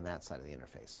on that side of the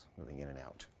interface, moving in and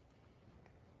out.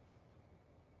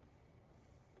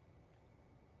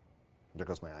 There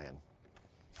goes my ion.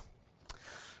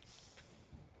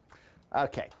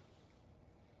 OK.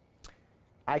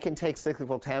 I can take cyclic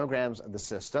voltammograms of the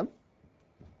system,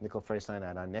 nickel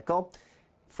ferricyanide on nickel.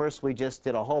 First, we just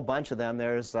did a whole bunch of them.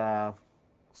 There's scan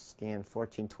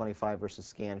 1425 versus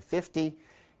scan 50,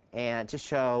 and to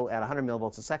show at 100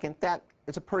 millivolts a second that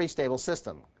it's a pretty stable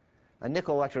system. A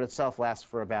nickel electrode itself lasts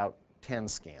for about 10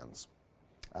 scans.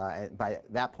 By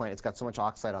that point, it's got so much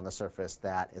oxide on the surface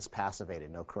that it's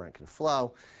passivated. No current can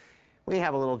flow. We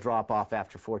have a little drop-off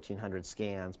after 1,400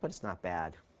 scans, but it's not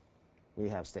bad. We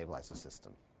have stabilized the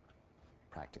system,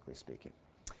 practically speaking.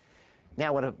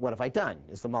 Now, what have I done?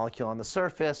 Is the molecule on the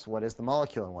surface? What is the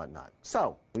molecule and whatnot?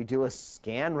 So we do a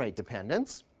scan rate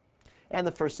dependence. And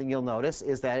the first thing you'll notice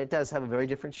is that it does have a very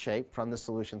different shape from the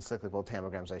solution cyclic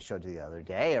voltammograms I showed you the other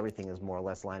day. Everything is more or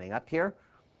less lining up here.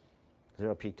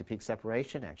 0 peak-to-peak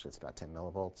separation. Actually, it's about 10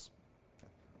 millivolts.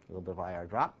 A little bit of IR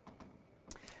drop.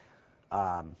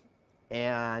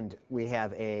 And we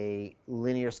have a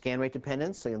linear scan rate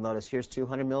dependence. So you'll notice here's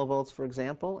 200 millivolts, for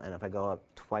example. And if I go up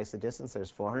twice the distance, there's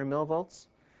 400 millivolts.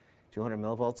 200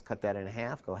 millivolts, cut that in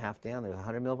half, go half down, there's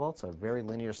 100 millivolts. So a very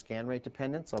linear scan rate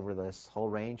dependence over this whole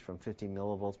range from 50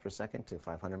 millivolts per second to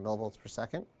 500 millivolts per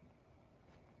second.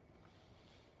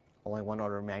 Only one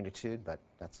order of magnitude, but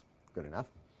that's good enough.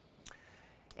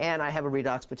 And I have a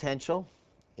redox potential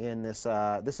in this.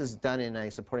 This is done in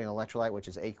a supporting electrolyte, which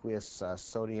is aqueous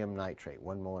sodium nitrate,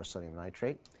 1 molar sodium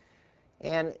nitrate.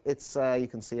 And it's, you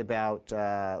can see about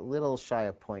a little shy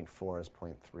of 0.4 is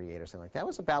 0.38 or something like that. That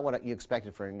was about what you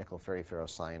expected for nickel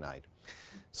ferricyanide.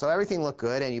 So everything looked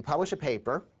good, and you publish a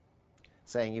paper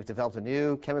saying you've developed a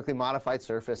new chemically modified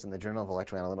surface in the Journal of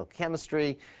Electroanalytical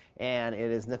Chemistry, and it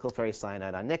is nickel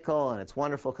ferricyanide on nickel, and it's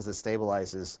wonderful because it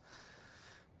stabilizes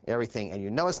everything. And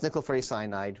you know it's nickel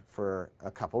ferricyanide for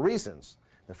a couple reasons.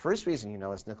 The first reason you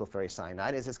know it's nickel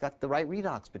ferricyanide is it's got the right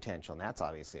redox potential, and that's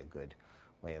obviously a good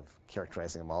way of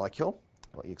characterizing a molecule,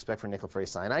 what you expect for nickel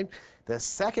ferricyanide. The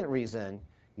second reason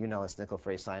you know it's nickel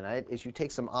ferricyanide is you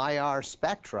take some IR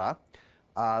spectra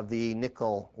of the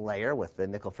nickel layer with the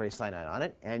nickel ferricyanide on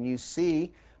it, and you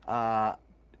see a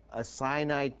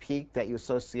cyanide peak that you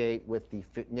associate with the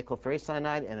nickel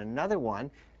ferricyanide and another one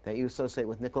that you associate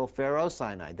with nickel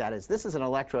ferrocyanide. That is, this is an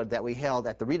electrode that we held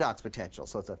at the redox potential,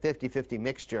 so it's a 50-50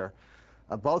 mixture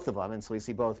of both of them, and so we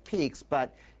see both peaks.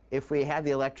 But if we had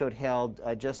the electrode held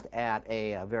just at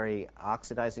a very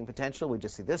oxidizing potential, we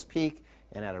just see this peak,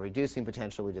 and at a reducing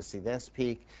potential, we just see this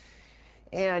peak.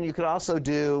 And you could also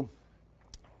do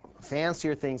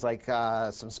fancier things like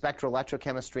some spectral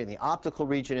electrochemistry in the optical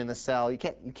region in the cell. You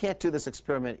can't do this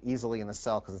experiment easily in the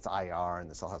cell because it's IR, and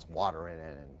the cell has water in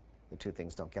it, and the two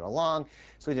things don't get along.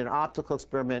 So we did an optical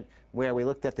experiment where we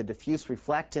looked at the diffuse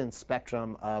reflectance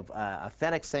spectrum of a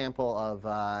phenix sample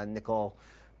of nickel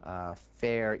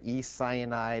fer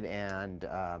E-cyanide, and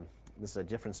this is a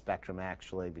different spectrum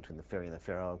actually between the ferri and the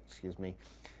ferro, excuse me,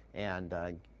 and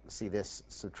see this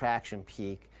subtraction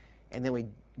peak. And then we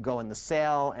go in the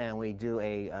cell and we do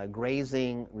a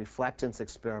grazing reflectance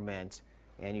experiment,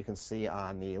 and you can see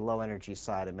on the low energy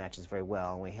side it matches very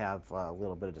well, and we have a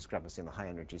little bit of discrepancy on the high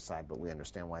energy side, but we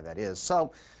understand why that is.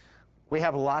 So we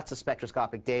have lots of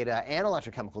spectroscopic data and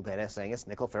electrochemical data saying it's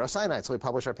nickel ferrocyanide, so we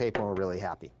publish our paper and we're really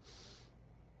happy.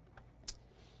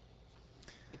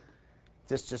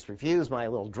 This just reviews my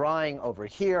little drawing over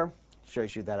here,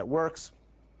 shows you that it works.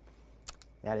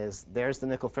 That is, there's the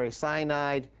nickel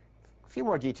ferricyanide. A few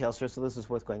more details here, so this is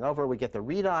worth going over. We get the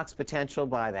redox potential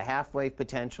by the half-wave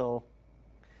potential.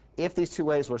 If these two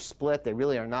waves were split, they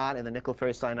really are not. In the nickel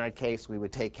ferricyanide case, we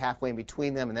would take halfway in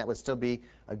between them, and that would still be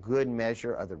a good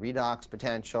measure of the redox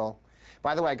potential.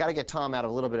 By the way, I got to get Tom out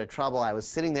of a little bit of trouble. I was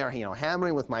sitting there,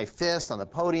 hammering with my fist on the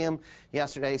podium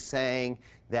yesterday, saying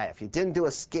that if you didn't do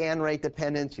a scan rate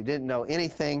dependence, you didn't know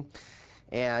anything.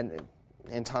 And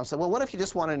Tom said, well, what if you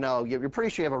just want to know, you're pretty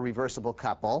sure you have a reversible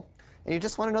couple, and you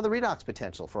just want to know the redox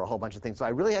potential for a whole bunch of things. So I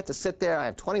really had to sit there. I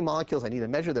have 20 molecules. I need to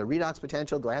measure their redox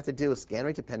potential. Do I have to do a scan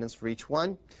rate dependence for each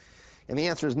one? And the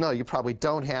answer is no, you probably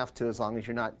don't have to, as long as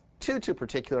you're not too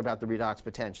particular about the redox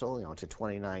potential, to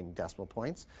 29 decimal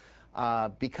points.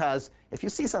 Because if you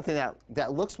see something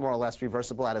that looks more or less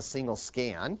reversible at a single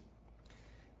scan,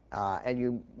 and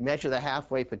you measure the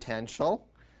halfway potential,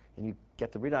 and you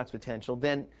get the redox potential,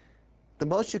 then the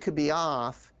most you could be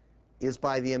off is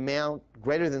by the amount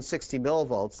greater than 60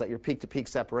 millivolts that your peak-to-peak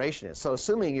separation is. So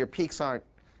assuming your peaks aren't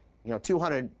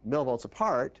 200 millivolts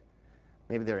apart,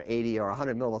 maybe they're 80 or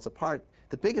 100 millivolts apart,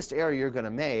 the biggest error you're going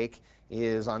to make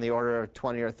is on the order of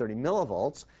 20 or 30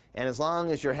 millivolts. And as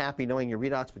long as you're happy knowing your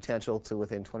redox potential to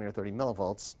within 20 or 30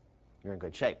 millivolts, you're in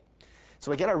good shape. So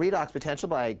we get our redox potential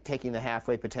by taking the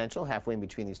halfway potential, halfway in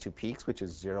between these two peaks, which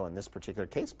is 0 in this particular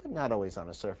case, but not always on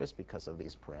a surface because of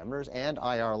these parameters and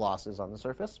IR losses on the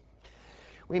surface.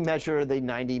 We measure the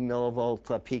 90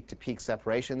 millivolt peak-to-peak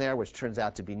separation there, which turns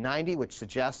out to be 90, which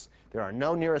suggests there are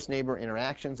no nearest neighbor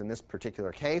interactions in this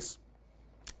particular case.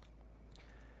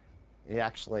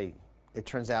 It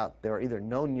turns out there are either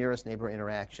no nearest neighbor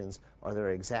interactions or there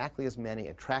are exactly as many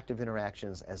attractive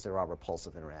interactions as there are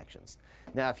repulsive interactions.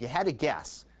 Now, if you had to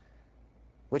guess,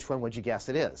 which one would you guess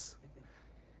it is?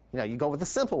 You go with the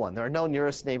simple one. There are no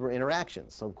nearest neighbor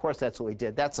interactions. So, of course, that's what we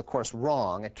did. That's, of course,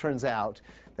 wrong. It turns out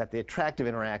that the attractive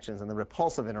interactions and the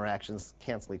repulsive interactions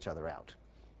cancel each other out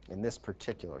in this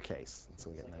particular case. So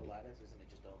we get like a lattice, isn't it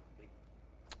just a big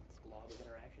blob of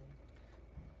interactions?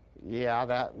 Yeah,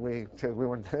 that we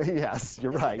weren't. Yes,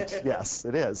 you're right. Yes,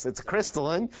 it is. It's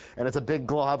crystalline, and it's a big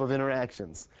glob of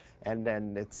interactions. And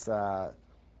then it's,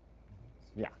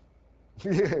 yeah.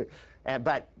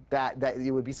 But that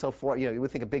you would be so you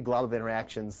would think a big glob of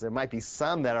interactions. There might be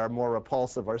some that are more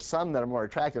repulsive or some that are more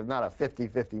attractive, not a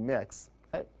 50-50 mix.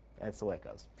 But that's the way it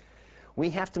goes. We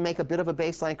have to make a bit of a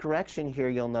baseline correction here,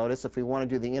 you'll notice, if we want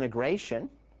to do the integration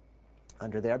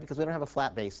under there, because we don't have a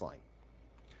flat baseline.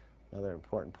 Another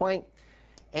important point.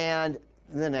 And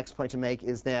the next point to make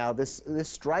is now this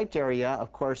striped area,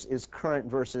 of course, is current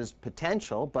versus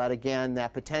potential. But again,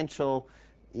 that potential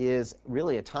is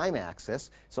really a time axis.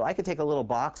 So I could take a little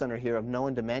box under here of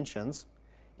known dimensions.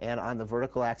 And on the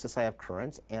vertical axis, I have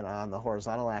current. And on the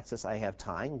horizontal axis, I have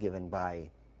time, given by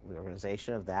the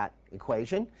organization of that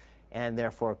equation. And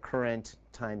therefore, current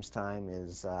times time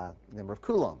is number of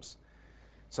coulombs.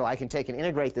 So I can take and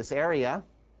integrate this area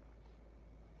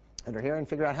under here and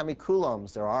figure out how many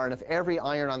coulombs there are. And if every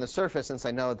ion on the surface, since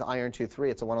I know the iron 2,3,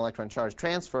 it's a 1-electron charge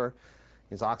transfer,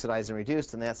 is oxidized and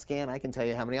reduced in that scan, I can tell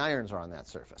you how many ions are on that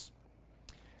surface.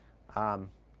 I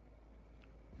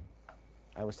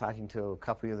was talking to a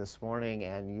couple of you this morning,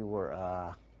 and you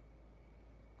were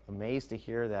amazed to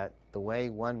hear that the way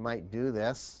one might do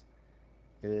this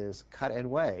is cut and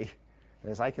weigh.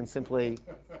 As I can simply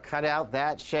cut out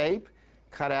that shape,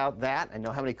 cut out that, I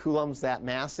know how many coulombs that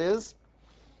mass is.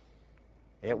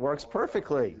 It works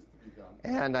perfectly.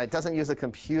 And it doesn't use a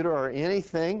computer or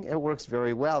anything. It works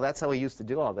very well. That's how we used to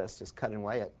do all this, just cut and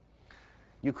weigh it.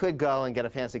 You could go and get a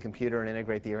fancy computer and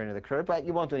integrate the area into the curve, but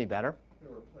you won't do any better.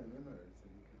 There were plane limiters, so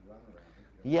you could run around.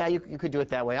 Yeah, you could do it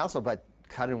that way also, but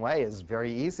cut and weigh is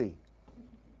very easy.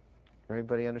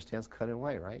 Everybody understands cut and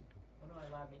weigh, right? One of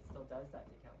my lab mates still does that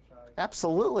to count charge.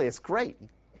 Absolutely, it's great.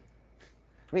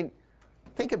 I mean,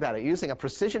 think about it. Using a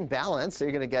precision balance, so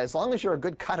you're going to get, as long as you're a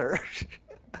good cutter,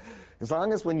 as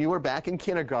long as when you were back in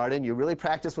kindergarten, you really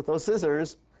practiced with those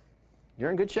scissors,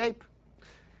 you're in good shape.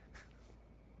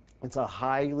 It's a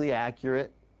highly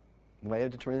accurate way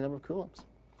of determining the number of coulombs.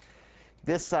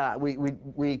 This,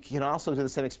 we can also do the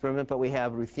same experiment, but we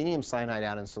have ruthenium cyanide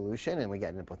out in solution, and we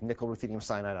get it with nickel ruthenium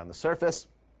cyanide on the surface.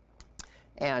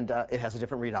 And it has a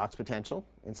different redox potential,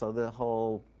 and so the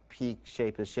whole peak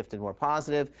shape is shifted more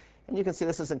positive. And you can see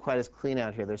this isn't quite as clean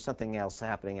out here. There's something else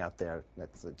happening out there.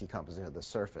 That's the decomposition of the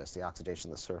surface, the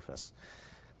oxidation of the surface.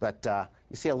 But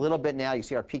you see a little bit now. You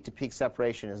see our peak-to-peak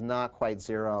separation is not quite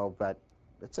 0, but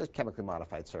it's a chemically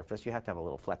modified surface. You have to have a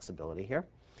little flexibility here.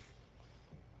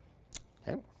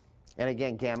 Okay. And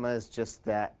again, gamma is just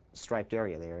that striped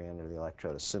area, the area under the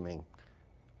electrode, assuming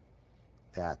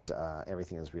that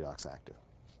everything is redox active.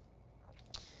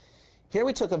 Here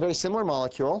we took a very similar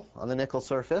molecule on the nickel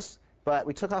surface, but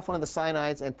we took off one of the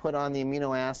cyanides and put on the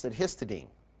amino acid histidine.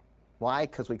 Why?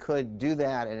 Because we could do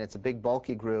that, and it's a big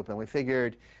bulky group, and we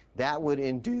figured that would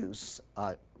induce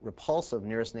repulsive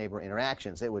nearest neighbor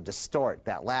interactions. It would distort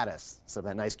that lattice. So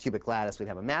that nice cubic lattice, we'd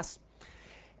have a mess.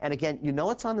 And again, you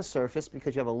know it's on the surface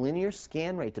because you have a linear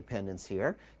scan rate dependence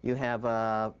here. You have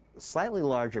a slightly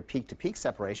larger peak-to-peak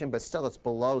separation, but still it's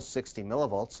below 60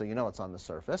 millivolts, so you know it's on the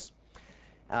surface.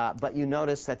 But you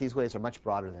notice that these waves are much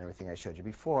broader than everything I showed you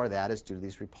before. That is due to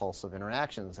these repulsive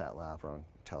interactions that Lavron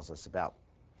tells us about.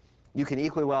 You can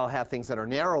equally well have things that are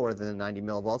narrower than 90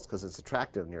 millivolts because it's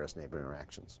attractive nearest neighbor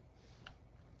interactions.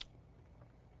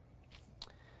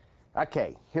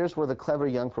 OK, here's where the clever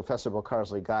young Professor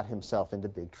Bocarsley got himself into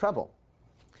big trouble.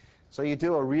 So you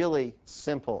do a really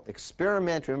simple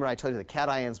experiment. Remember I told you the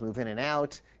cations move in and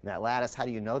out in that lattice. How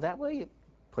do you know that? Well, you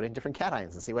put in different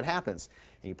cations and see what happens.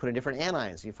 And you put in different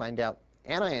anions. You find out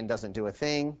anion doesn't do a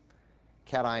thing.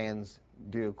 Cations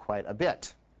do quite a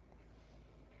bit.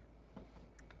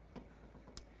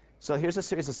 So here's a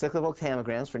series of cyclical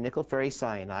voltammograms for nickel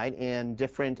ferricyanide and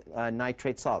different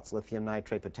nitrate salts, lithium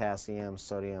nitrate, potassium,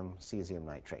 sodium, cesium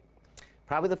nitrate.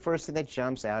 Probably the first thing that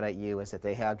jumps out at you is that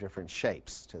they have different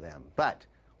shapes to them. But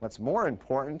what's more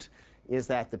important is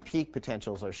that the peak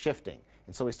potentials are shifting.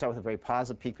 And so we start with a very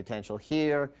positive peak potential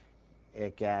here.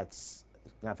 It gets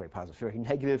not very positive, very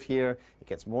negative here. It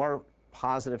gets more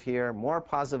positive here, more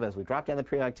positive as we drop down the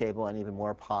periodic table, and even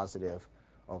more positive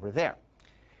over there.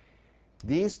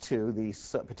 These two, the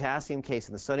potassium case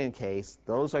and the sodium case,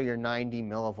 those are your 90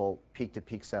 millivolt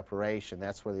peak-to-peak separation.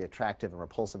 That's where the attractive and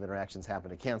repulsive interactions happen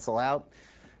to cancel out.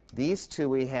 These two,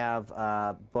 we have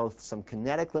both some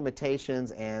kinetic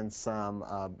limitations and some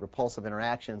repulsive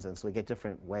interactions, and so we get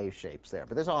different wave shapes there.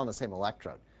 But they're all on the same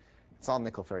electrode. It's all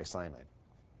nickel ferricyanide.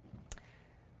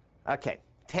 OK,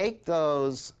 take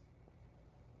those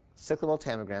cyclical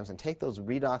voltammograms and take those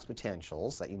redox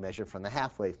potentials that you measured from the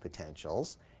half-wave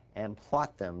potentials and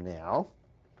plot them now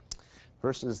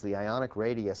versus the ionic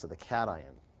radius of the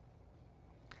cation.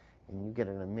 And you get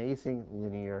an amazing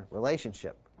linear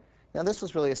relationship. Now, this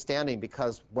was really astounding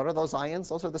because what are those ions?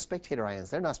 Those are the spectator ions.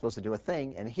 They're not supposed to do a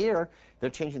thing. And here, they're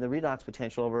changing the redox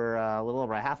potential over a little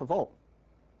over a half a volt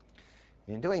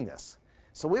in doing this.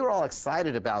 So we were all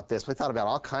excited about this. We thought about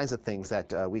all kinds of things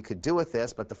that we could do with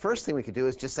this. But the first thing we could do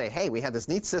is just say, hey, we have this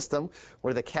neat system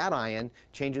where the cation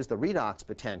changes the redox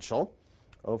potential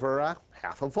over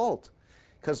half a volt.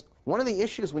 Because one of the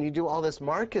issues when you do all this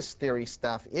Marcus theory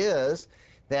stuff is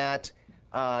that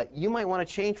you might want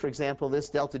to change, for example, this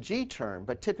delta G term.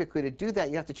 But typically, to do that,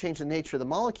 you have to change the nature of the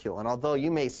molecule. And although you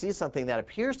may see something that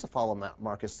appears to follow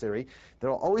Marcus theory,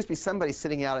 there will always be somebody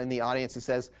sitting out in the audience who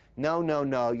says, no, no,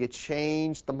 no, you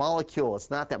changed the molecule. It's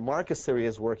not that Marcus theory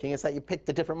is working. It's that you picked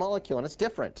a different molecule, and it's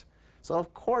different. So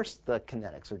of course, the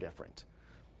kinetics are different.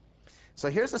 So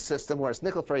here's a system where it's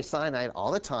nickel ferricyanide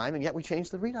all the time, and yet we change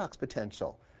the redox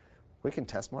potential. We can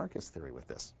test Marcus theory with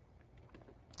this.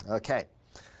 OK.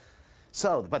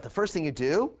 So, but the first thing you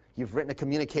do, you've written a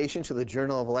communication to the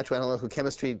Journal of Electroanalytical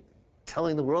Chemistry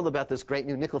telling the world about this great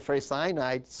new nickel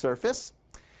ferricyanide surface.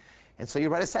 And so you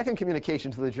write a second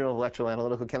communication to the Journal of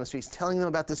Electroanalytical Chemistry telling them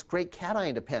about this great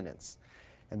cation dependence.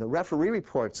 And the referee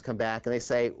reports come back, and they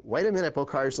say, wait a minute, Bill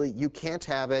Carsley, you can't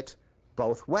have it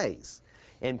both ways.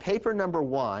 In paper number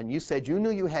 1, you said you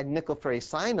knew you had nickel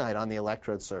ferricyanide on the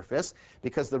electrode surface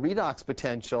because the redox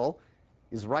potential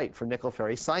is right for nickel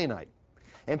ferricyanide.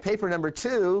 In paper number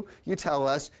 2, you tell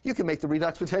us you can make the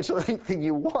redox potential anything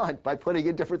you want by putting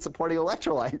in different supporting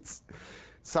electrolytes.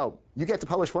 So you get to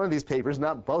publish one of these papers,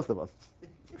 not both of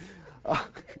them.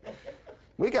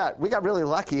 We got really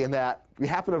lucky in that we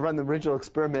happened to run the original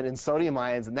experiment in sodium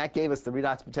ions, and that gave us the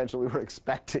redox potential we were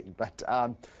expecting. But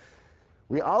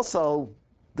we also,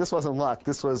 this wasn't luck,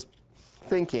 this was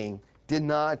thinking, did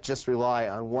not just rely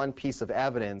on one piece of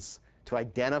evidence to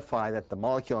identify that the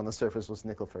molecule on the surface was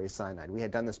nickel ferricyanide. We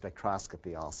had done the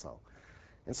spectroscopy also.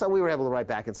 And so we were able to write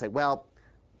back and say, well,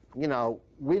 you know,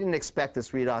 we didn't expect this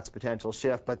redox potential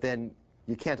shift, but then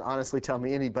you can't honestly tell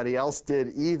me anybody else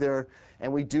did either.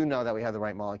 And we do know that we have the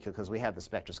right molecule because we have the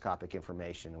spectroscopic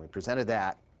information, and we presented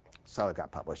that, so it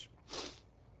got published.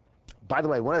 By the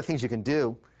way, one of the things you can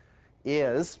do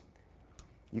is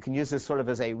you can use this sort of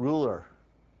as a ruler.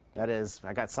 That is,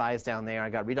 I got size down there, I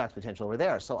got redox potential over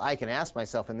there. So I can ask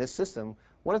myself in this system,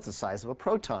 what is the size of a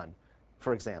proton,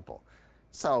 for example?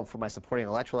 So for my supporting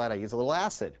electrolyte, I use a little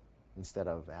acid instead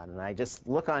of that. And I just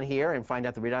look on here and find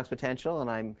out the redox potential,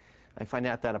 and I find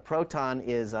out that a proton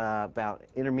is about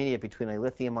intermediate between a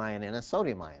lithium ion and a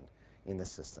sodium ion in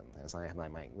this system, as I have my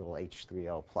little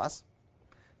H3O+.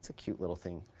 It's a cute little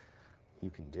thing you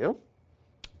can do.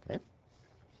 Okay.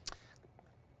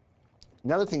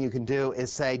 Another thing you can do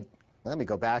is say, let me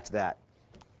go back to that.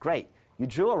 Great. You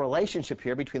drew a relationship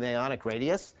here between the ionic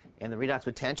radius and the redox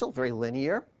potential, very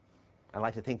linear. I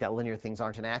like to think that linear things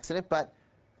aren't an accident, but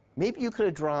maybe you could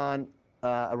have drawn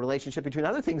a relationship between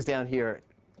other things down here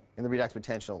in the redox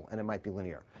potential, and it might be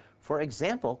linear. For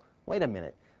example, wait a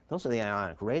minute. Those are the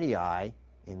ionic radii,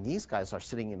 and these guys are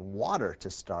sitting in water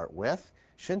to start with.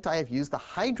 Shouldn't I have used the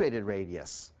hydrated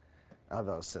radius of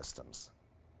those systems?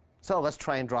 So let's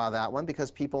try and draw that one,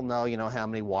 because people know, you know, how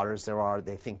many waters there are.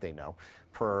 They think they know.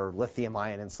 Per lithium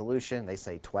ion in solution, they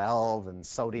say 12, and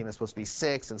sodium is supposed to be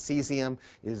 6, and cesium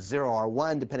is 0 or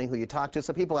 1, depending who you talk to.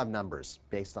 So people have numbers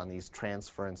based on these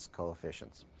transference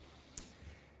coefficients.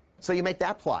 So you make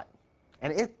that plot.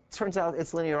 And it turns out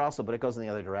it's linear also, but it goes in the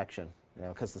other direction, you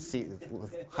know, because the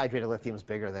hydrated lithium is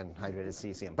bigger than hydrated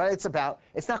cesium. But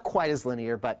it's not quite as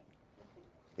linear, but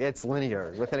it's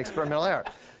linear with an experimental error.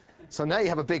 So now you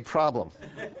have a big problem.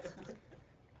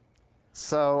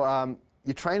 So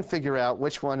you try and figure out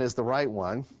which one is the right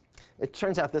one. It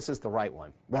turns out this is the right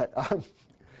one, but a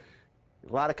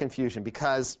lot of confusion,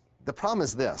 because the problem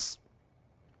is this.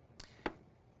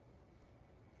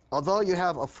 Although you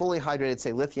have a fully hydrated,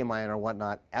 say, lithium ion or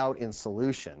whatnot out in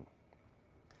solution,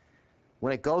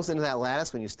 when it goes into that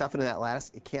lattice, when you stuff it in that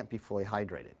lattice, it can't be fully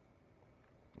hydrated.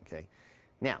 Okay.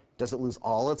 Now, does it lose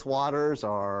all its waters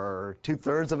or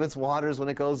 2/3 of its waters when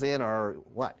it goes in, or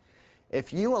what?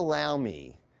 If you allow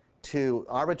me to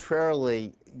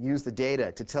arbitrarily use the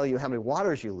data to tell you how many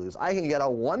waters you lose, I can get a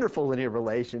wonderful linear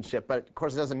relationship, but of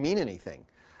course it doesn't mean anything,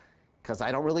 because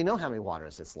I don't really know how many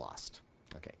waters it's lost.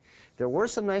 Okay. There were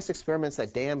some nice experiments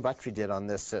that Dan Buttry did on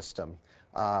this system,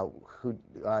 who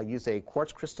used a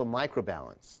quartz crystal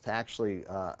microbalance to actually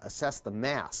assess the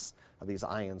mass of these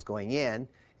ions going in.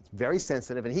 It's very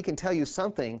sensitive, and he can tell you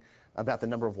something about the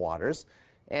number of waters.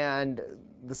 And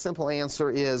the simple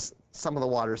answer is some of the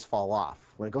waters fall off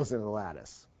when it goes into the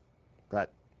lattice.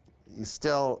 But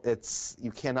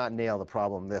you cannot nail the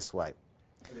problem this way.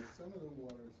 But if some of the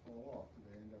waters fall off, do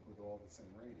they end up with all the same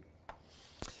radius?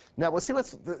 Now, we'll see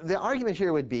the argument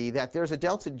here would be that there's a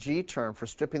delta G term for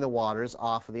stripping the waters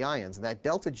off of the ions. And that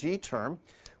delta G term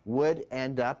would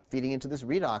end up feeding into this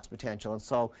redox potential. And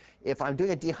so if I'm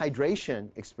doing a dehydration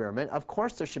experiment, of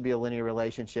course there should be a linear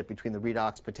relationship between the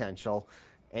redox potential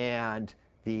and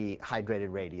the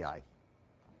hydrated radii.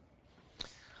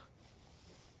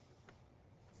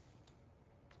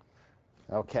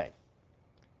 Okay.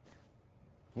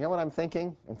 You know what I'm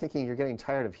thinking? I'm thinking you're getting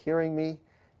tired of hearing me.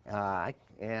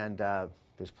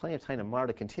 There's plenty of time tomorrow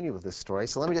to continue with this story.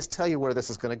 So let me just tell you where this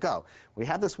is going to go. We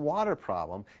have this water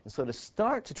problem. And so to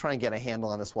start to try and get a handle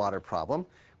on this water problem,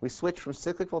 we switch from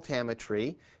cyclic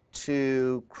voltammetry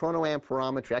to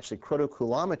chronoamperometry, actually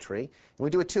chronocoulometry. And we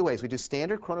do it two ways. We do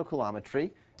standard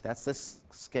chronocoulometry. That's this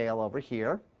scale over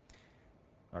here,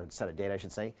 or set of data, I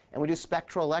should say. And we do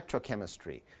spectral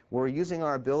electrochemistry. We're using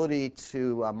our ability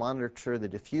to monitor the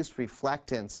diffuse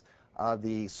reflectance of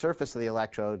the surface of the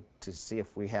electrode to see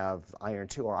if we have iron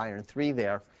 2 or iron 3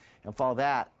 there, and follow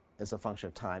that as a function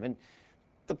of time. And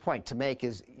the point to make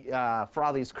is, for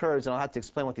all these curves, and I'll have to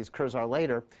explain what these curves are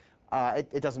later,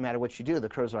 it doesn't matter what you do. The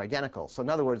curves are identical. So in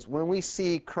other words, when we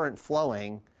see current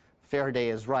flowing, Faraday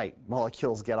is right.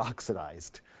 Molecules get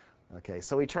oxidized. Okay,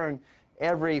 so we turn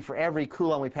for every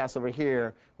coulomb we pass over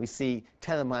here, we see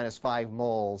 10 to the minus 5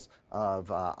 moles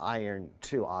of iron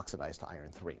 2 oxidized to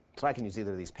iron 3. So I can use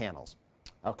either of these panels.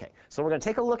 Okay, so we're going to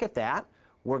take a look at that.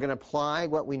 We're going to apply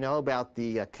what we know about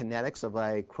the kinetics of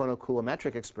a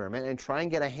chronocoulometric experiment and try and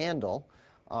get a handle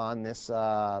on this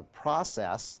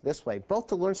process this way, both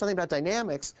to learn something about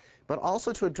dynamics, but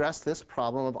also to address this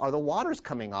problem of, are the waters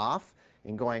coming off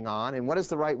and going on, and what is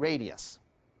the right radius?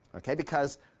 Okay,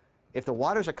 because if the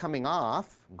waters are coming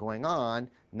off, going on,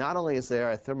 not only is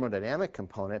there a thermodynamic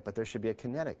component, but there should be a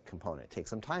kinetic component. It takes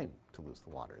some time to lose the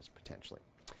waters, potentially.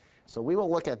 So we will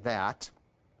look at that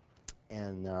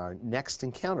in our next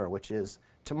encounter, which is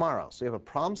tomorrow. So we have a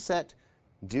problem set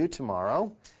due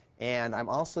tomorrow. And I'm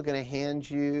also going to hand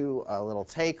you a little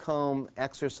take-home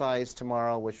exercise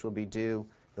tomorrow, which will be due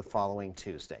the following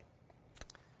Tuesday.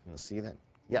 We'll see you then.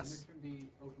 Yes? Is it going to be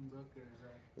open book, or is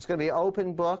that? It's going to be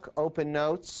open book, open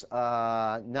notes,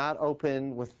 not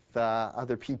open with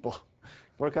other people.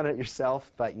 Work on it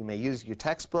yourself, but you may use your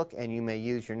textbook and you may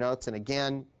use your notes. And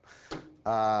again,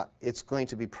 it's going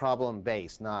to be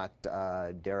problem-based, not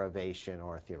derivation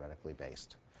or theoretically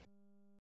based.